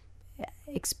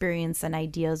 experience and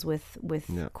ideas with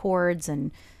Yeah. chords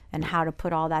and how to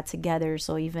put all that together.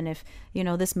 So even if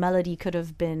this melody could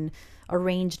have been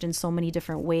arranged in so many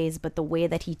different ways, but the way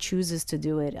that he chooses to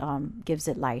do it gives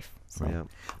it life. So. Yeah.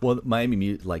 well,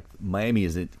 Miami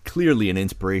is clearly an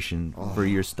inspiration for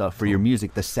your stuff, for your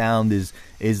music. The sound is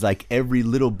like every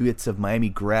little bits of Miami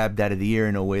grabbed out of the air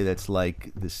in a way that's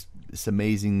like this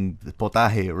amazing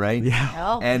potaje, right? Yeah.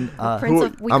 Oh, And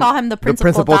we call him the Prince of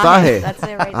Principal Potaje. Taje. That's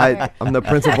it right there. I'm the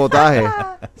Principal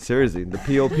Taje. Seriously, the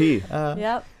POP.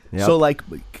 Yep. Yep. So, like,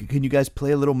 can you guys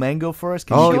play a little mango for us?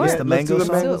 Can Oh, you give us yeah. the Let's do mango the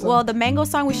song? mango So, well, the mango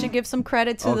song, we should give some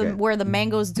credit to Okay. where the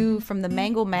mangoes do from the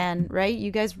Mango Man, right?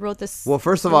 You guys wrote this. Well,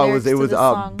 first of the all, lyrics it to was the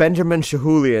song. Benjamin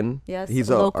Shahulian. Yes, he's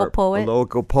a local poet. A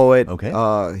local poet. Okay.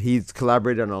 He's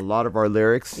collaborated on a lot of our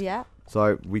lyrics. Yeah.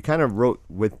 So we kind of wrote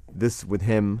with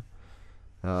him.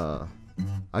 I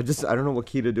don't know what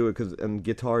key to do it because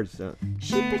guitars.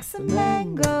 She picks a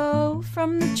mango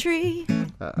from the tree.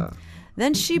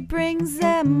 Then she brings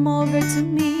them over to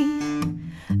me.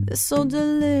 They're so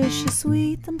delicious, we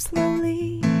eat them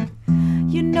slowly.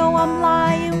 You know I'm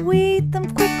lying, we eat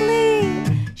them quickly.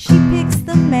 She picks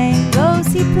the mangoes,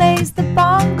 he plays the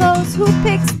bongos. Who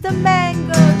picks the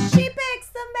mangoes? She picks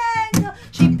the mango.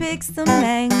 She picks the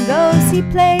mangoes, he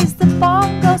plays the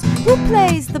bongos. Who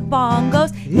plays the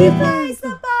bongos? He plays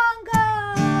the bongos.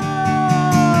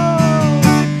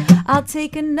 I'll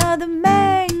take another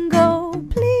mango,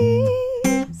 please.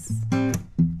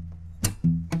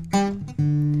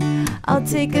 I'll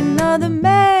take another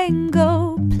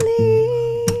mango,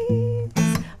 please.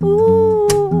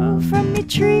 Ooh, from your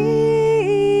tree.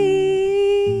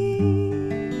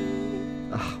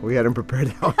 We hadn't prepared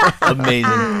that.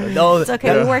 Amazing. Oh, It's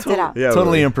okay, we worked it out. Yeah,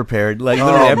 totally we- unprepared. Like, Oh,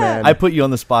 literally, man. I put you on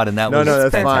the spot, and that No, was no,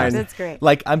 that's Perfect. fine. That's great.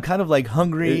 Like, I'm kind of like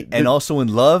hungry and it- also in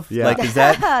love. Yeah. Like, is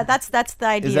that? That's the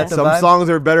idea. that the Some vibe? songs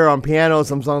are better on piano.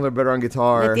 Some songs are better on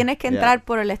guitar. Le tienes que Yeah. entrar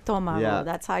por el estómago. Yeah.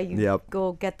 That's how you Yep.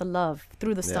 go get the love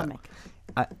through the stomach.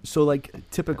 So, like,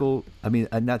 typical, I mean,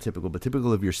 not typical, but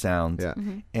typical of your sound. Yeah.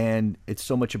 And it's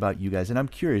so much about you guys. And I'm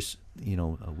curious,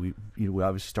 we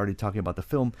obviously started talking about the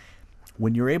film.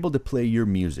 When you're able to play your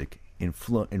music in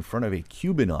front of a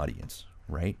Cuban audience,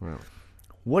 right?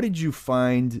 What did you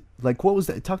find? Like, what was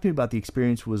that? Talk to me about the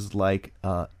experience. Was like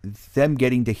them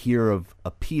getting to hear of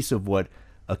a piece of what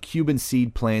a Cuban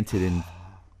seed planted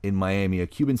in Miami, a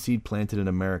Cuban seed planted in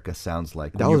America sounds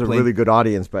like. That When was you're a playing- really good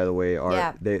audience, by the way.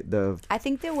 Yeah. The I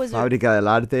think there was Fábrica del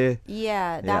Arte.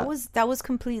 Yeah, Yeah. that was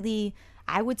completely.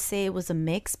 I would say it was a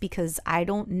mix because I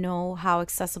don't know how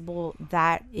accessible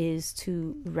that is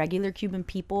to regular Cuban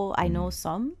people. I know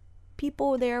some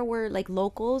people there were like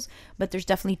locals, but there's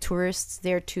definitely tourists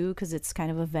there too because it's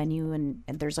kind of a venue and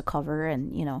there's a cover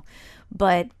and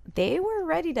but they were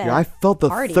ready to. Yeah, I felt the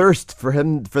party. thirst for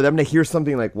them to hear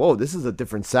something like, "Whoa, this is a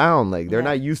different sound." Like they're Yeah.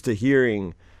 not used to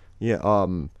hearing,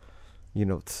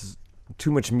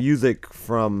 too much music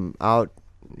from out,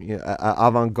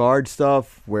 avant-garde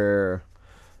stuff. Where,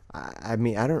 I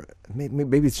mean, I don't.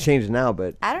 Maybe it's changed now,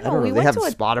 but I don't know. We They went have to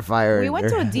a Spotify. Or, We went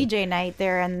to a DJ night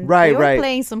there, and Right, they were right.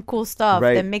 playing some cool stuff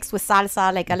Right. that mixed with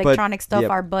salsa, like electronic stuff.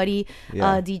 yep. Our buddy,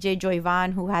 Yeah. DJ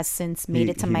Joyvan, who has since made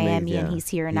it to he made- Miami, and yeah. he's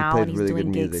here He now, played and he's really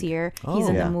doing good gigs music. here. He's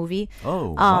in Yeah. the movie.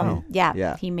 Oh, wow.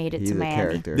 Yeah, he made it He's to a Miami.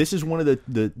 character. This is one of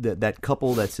that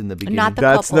couple that's in the beginning. Not the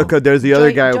That's couple. there's the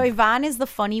other guy Joyvan is the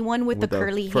funny one with the the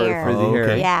curly frizzy hair.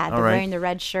 hair. Yeah, All the right. wearing the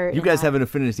red shirt. You and guys all. have an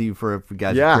affinity for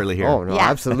guys Yeah. with curly hair. Oh no, Yeah.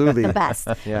 absolutely. the best.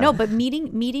 Yeah. No, but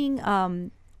meeting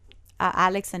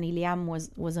Alex and Iliam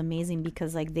was amazing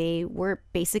because like they were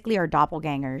basically our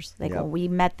doppelgangers. Like Yep. when we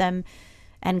met them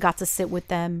and got to sit with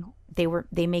them,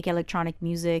 they make electronic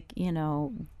music.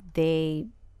 They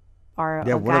are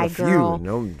Yeah, a one guy of the girl.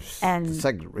 few. and-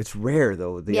 It's rare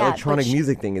though. The Yeah, but electronic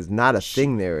music thing is not a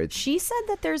thing there. It's She said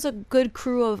that there's a good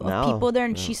crew of No, people there,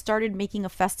 and she started making a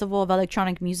festival of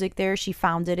electronic music there. She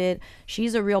founded it.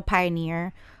 She's a real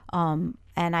pioneer, and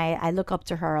I look up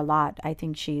to her a lot. I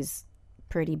think she's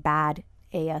pretty bad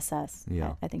ASS.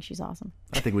 Yeah. I think she's awesome.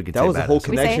 I think we could That say was a Madison.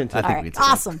 whole We say connection it? to I All think right. we could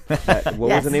say Awesome. what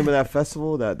Yes. was the name of that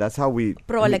festival? That's how we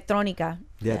Pro Electronica.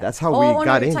 that's how Oh, we no,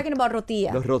 got you're in. talking about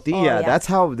Rotilla. The rotilla. Oh, yeah. That's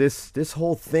how this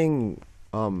whole thing.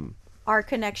 Our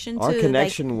connection to Our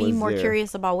connection like being was more there.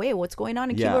 curious about what's going on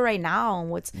in Yeah. Cuba right now,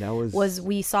 and That was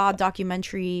we saw a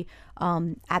documentary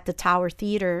at the Tower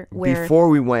Theater where before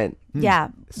we went. yeah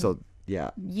So yeah.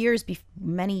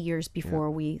 many years before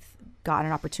we got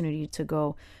an opportunity to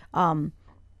go,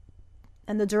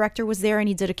 and the director was there and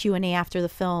he did a Q&A after the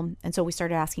film, and so we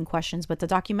started asking questions. But the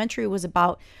documentary was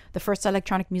about the first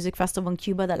electronic music festival in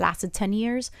Cuba that lasted 10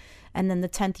 years, and then the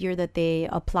 10th year that they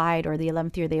applied, or the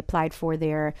 11th year they applied for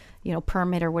their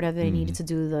permit or whatever they needed to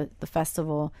do the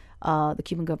festival. The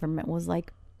Cuban government was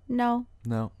like, no,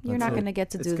 No, you're not going to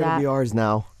get to It's do gonna that. be ours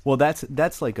now. Well,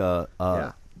 that's like a.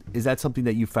 Yeah. Is that something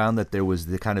that you found, that there was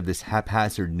the kind of this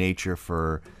haphazard nature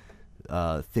for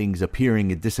things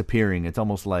appearing and disappearing? It's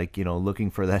almost like looking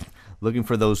for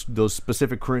those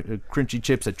specific crunchy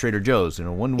chips at Trader Joe's.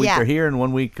 1 week Yeah. they're here and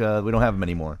 1 week we don't have them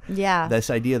anymore. Yeah. This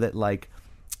idea that like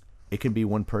it can be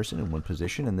one person in one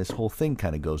position and this whole thing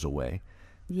kind of goes away.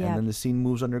 Yeah. And then the scene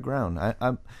moves underground. I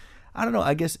don't know.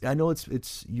 I guess I know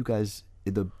it's you guys.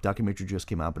 The documentary just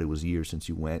came out, but it was years since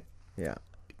you went. Yeah.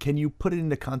 Can you put it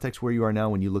into context where you are now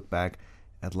when you look back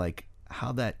at like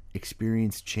how that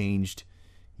experience changed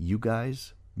you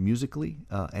guys musically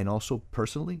and also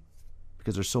personally?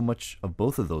 Because there's so much of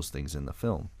both of those things in the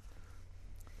film.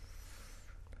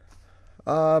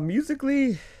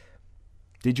 Musically,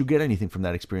 Did you get anything from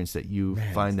that experience that you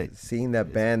find that seeing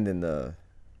that band in the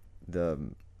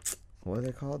what are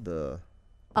they called? The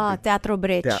Teatro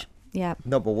Brecht. Yeah. Yeah.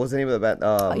 no, but what's the name of the band?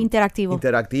 Interactivo.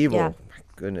 Interactivo. Yeah. My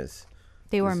goodness,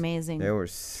 They were amazing. they were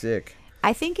sick.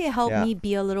 I think it helped Yeah. me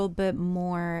be a little bit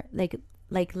more like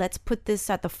let's put this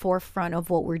at the forefront of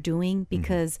what we're doing,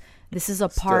 because this is a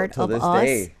part till of this us.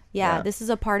 day. Yeah. This is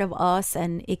a part of us,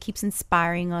 and it keeps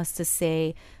inspiring us to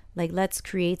say, like, let's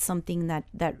create something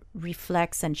that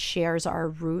reflects and shares our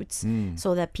roots,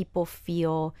 so that people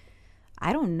feel,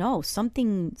 I don't know,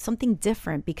 something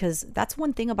different. Because that's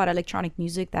one thing about electronic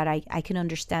music that I can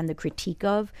understand the critique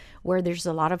of, where there's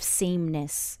a lot of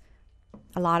sameness.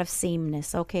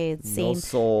 Okay, it's same.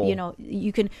 soul.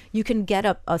 You can get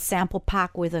a sample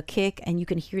pack with a kick, and you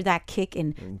can hear that kick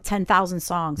in 10,000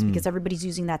 songs because everybody's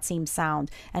using that same sound.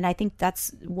 And I think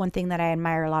that's one thing that I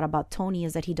admire a lot about Tony,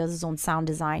 is that he does his own sound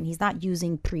design. He's not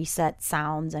using preset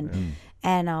sounds, and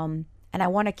I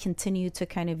want to continue to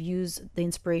kind of use the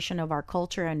inspiration of our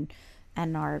culture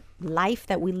and our life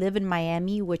that we live in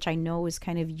Miami, which I know is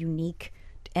kind of unique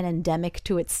and endemic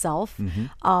to itself,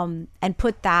 and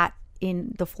put that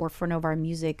in the forefront of our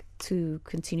music to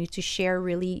continue to share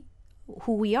really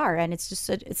who we are. And it's just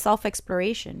it's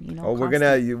self-exploration, Oh, we're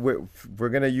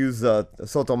gonna use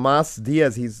so Tomas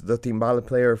Diaz. He's the timbale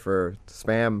player for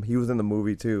Spam. He was in the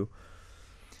movie too.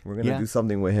 We're gonna Yeah. do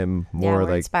something with him Yeah, more we're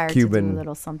like inspired to do a Cuban,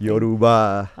 little something.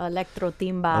 Yoruba, electro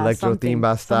timba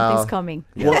timba style. something's coming.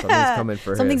 Yeah, something's coming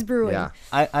for him. Something's brewing.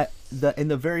 Yeah. In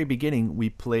the very beginning, we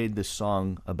played the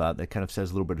song about that kind of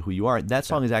says a little bit of who you are. That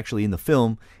song is actually in the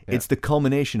film. Yeah. It's the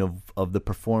culmination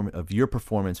of your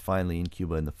performance finally in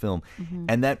Cuba in the film,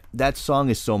 and that song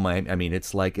is so I mean,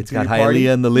 it's like it's Do got you party?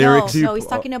 Hialeah in the No, lyrics. so he's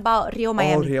talking about Rio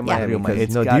Miami. Oh, Rio Yeah. Miami. Rio Miami. 'cause,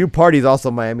 It's no, got- Do You Party is also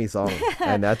a Miami song,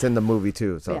 and that's in the movie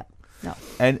too. So Yeah. No.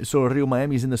 And so Rio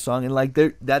Miami's in the song, and like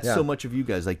that's Yeah. so much of you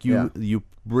guys. Like Yeah. you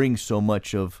bring so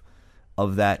much of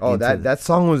that. Oh, into that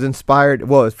song was inspired.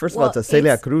 Well, first of all, it's a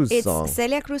Celia Cruz it's song.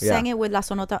 Celia Cruz Yeah. sang it with La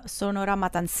Sonora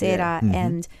Matancera,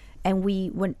 and we,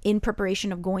 when in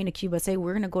preparation of going to Cuba, say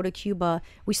we're gonna go to Cuba,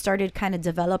 we started kind of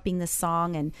developing this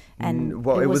song, and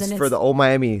Well, it was an for the O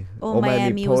Miami. Oh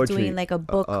Miami was poetry. doing like a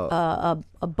book,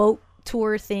 a boat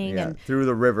tour thing, Yeah, and through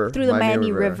the river. through the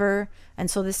Miami River. And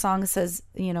so this song says,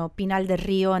 Pinal del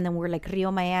Rio, and then we're like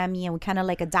Rio Miami, and we kind of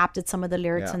like adapted some of the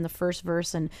lyrics Yeah. in the first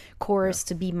verse and chorus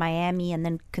to be Miami, and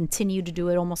then continue to do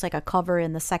it almost like a cover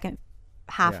in the second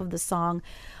half Yeah. of the song.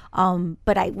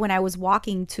 But when I was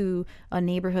walking to a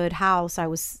neighborhood house, I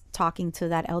was talking to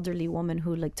that elderly woman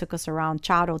who like took us around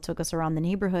the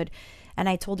neighborhood, and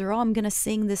I told her, I'm gonna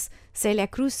sing this Celia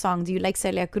Cruz song. Do you like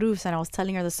Celia Cruz? And I was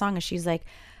telling her the song, and she's like,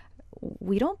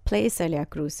 we don't play Celia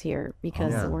Cruz here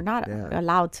because Yeah, we're not yeah.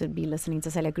 allowed to be listening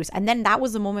to Celia Cruz. And then that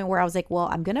was the moment where I was like, well,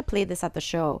 I'm going to play this at the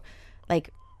show.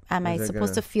 Like, am I Is it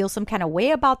supposed gonna- to feel some kind of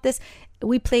way about this?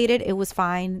 We played it. It was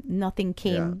fine. Nothing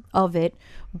came of it.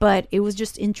 But it was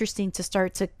just interesting to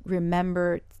start to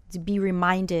remember, to be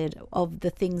reminded of the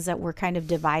things that were kind of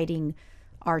dividing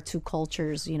our two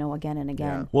cultures, again and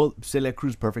again. Well, Celia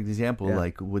Cruz, perfect example. Yeah.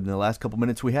 Like within the last couple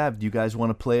minutes we have, do you guys want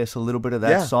to play us a little bit of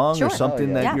that song Sure. or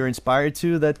something that Yeah. you're inspired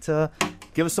to that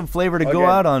give us some flavor to go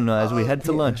Okay. out on as we head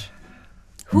to lunch?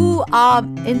 Who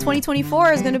in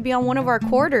 2024 is going to be on one of our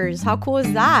quarters. How cool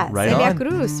is that? Right Celia on.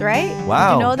 Cruz, right?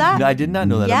 Wow. Did you know that? No, I did not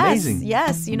know that. Yes, Amazing.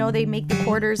 yes. They make the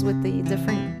quarters with the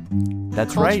different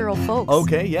That's cultural right. folks.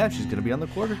 Okay, yeah, she's going to be on the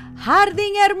quarter.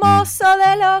 Jardín hermoso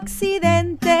del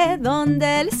occidente,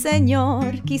 donde el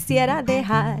Señor quisiera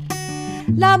dejar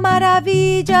la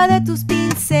maravilla de tus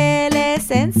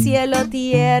pinceles en cielo,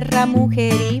 tierra,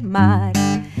 mujer y mar.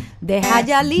 De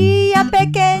Jayalía,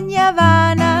 pequeña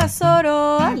Habana,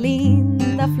 Soroa,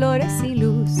 linda, flores y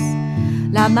luz.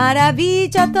 La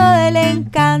maravilla, todo el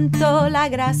encanto, la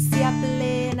gracia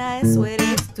plena, eso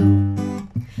eres tú.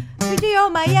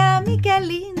 Río Miami, qué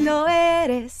lindo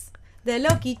eres, de lo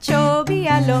Okeechobee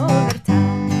a lo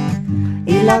Overtown.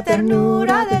 Y la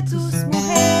ternura de tus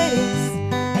mujeres,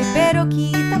 ay, pero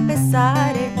quita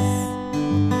pesares.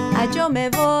 Ay, yo me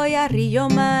voy a Río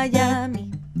Miami,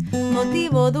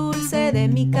 motivo dulce de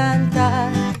mi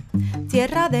cantar,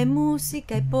 tierra de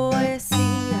música y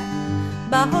poesía,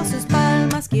 bajo sus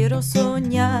palmas quiero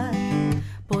soñar,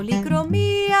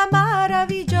 policromía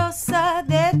maravillosa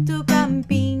de tu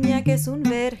campiña que es un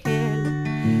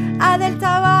vergel, del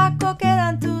tabaco que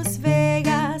dan tus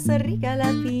vegas, rica la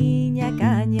piña,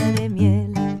 caña de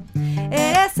miel,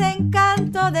 eres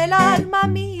encanto del alma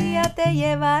mía, te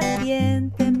lleva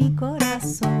ardiente mi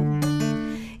corazón.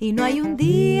 Y no hay un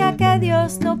día que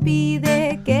Dios no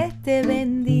pide que te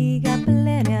bendiga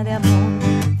plena de amor.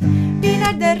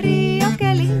 Pinar del Río,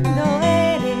 qué lindo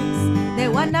eres, de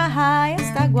Guanajay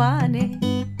hasta Guane.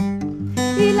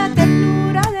 Y la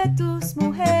ternura de tus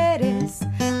mujeres,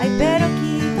 ay, pero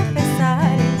quita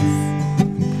pesares.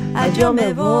 Ay, yo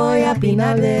me voy a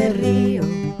Pinar del Río,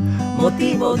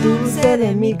 motivo dulce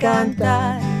de mi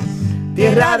cantar,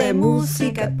 tierra de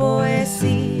música y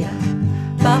poesía.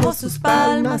 Bajo sus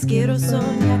palmas quiero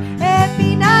soñar.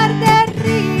 Pinar del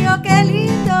Río, qué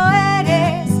lindo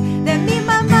eres, de mi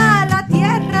mamá la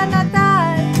tierra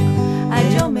natal.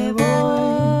 Ay, yo me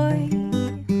voy.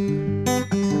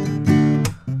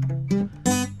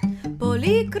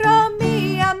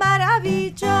 Policromía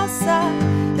maravillosa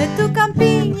de tu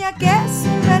campiña que es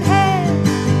un vergel.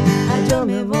 Ay, yo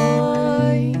me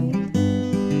voy.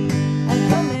 Ay,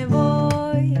 yo me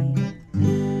voy.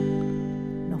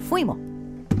 Nos fuimos.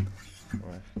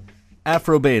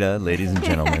 Afrobeta, ladies and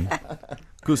gentlemen.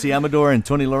 Cuci Amador and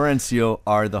Tony Laurencio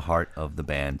are the heart of the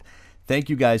band. Thank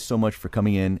you guys so much for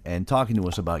coming in and talking to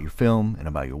us about your film and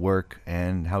about your work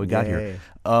and how we got here.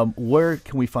 Where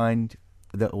can we find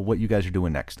what you guys are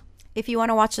doing next? If you want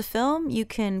to watch the film, you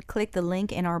can click the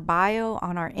link in our bio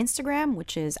on our Instagram,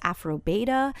 which is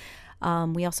Afrobeta.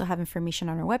 We also have information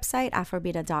on our website,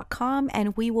 afrobeta.com,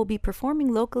 and we will be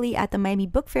performing locally at the Miami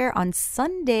Book Fair on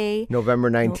Sunday, November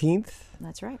 19th.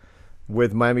 That's right.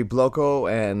 With Miami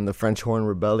Bloco and the French Horn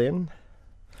Rebellion.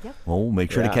 Well, make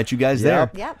sure to catch you guys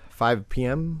there. Yep. 5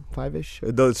 p.m., 5-ish.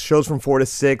 Those shows from 4 to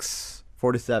 6,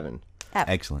 4 to 7.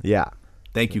 Excellent. Yeah.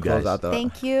 Thank you Close guys. out the-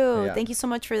 Thank you. Yeah. Thank you so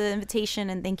much for the invitation,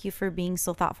 and thank you for being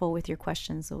so thoughtful with your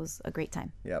questions. It was a great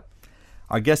time. Yep.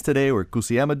 Our guests today were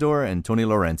Cuci Amador and Tony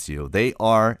Laurencio. They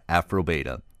are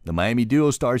Afrobeta. The Miami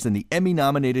duo stars in the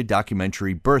Emmy-nominated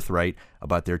documentary Birthright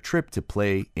about their trip to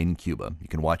play in Cuba. You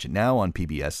can watch it now on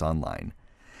PBS Online.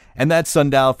 And that's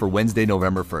Sundial for Wednesday,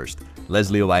 November 1st.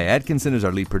 Leslie Ovaya Atkinson is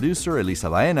our lead producer. Elisa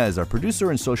Baena is our producer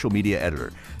and social media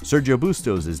editor. Sergio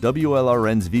Bustos is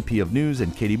WLRN's VP of News,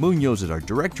 and Katie Munoz is our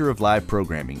Director of Live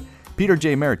Programming. Peter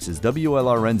J. Mertz is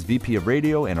WLRN's VP of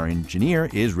Radio, and our engineer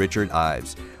is Richard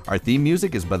Ives. Our theme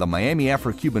music is by the Miami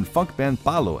Afro-Cuban funk band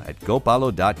Palo at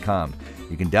gopalo.com.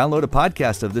 You can download a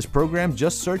podcast of this program.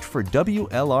 Just search for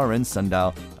WLRN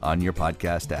Sundial on your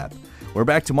podcast app. We're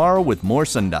back tomorrow with more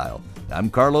Sundial. I'm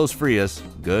Carlos Frias.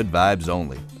 Good vibes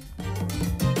only.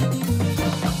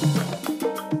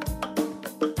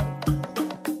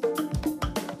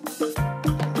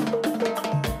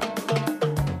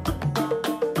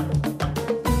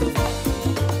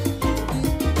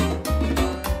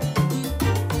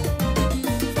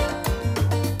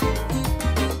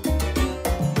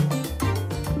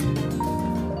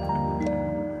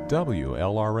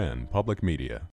 WLRN Public Media.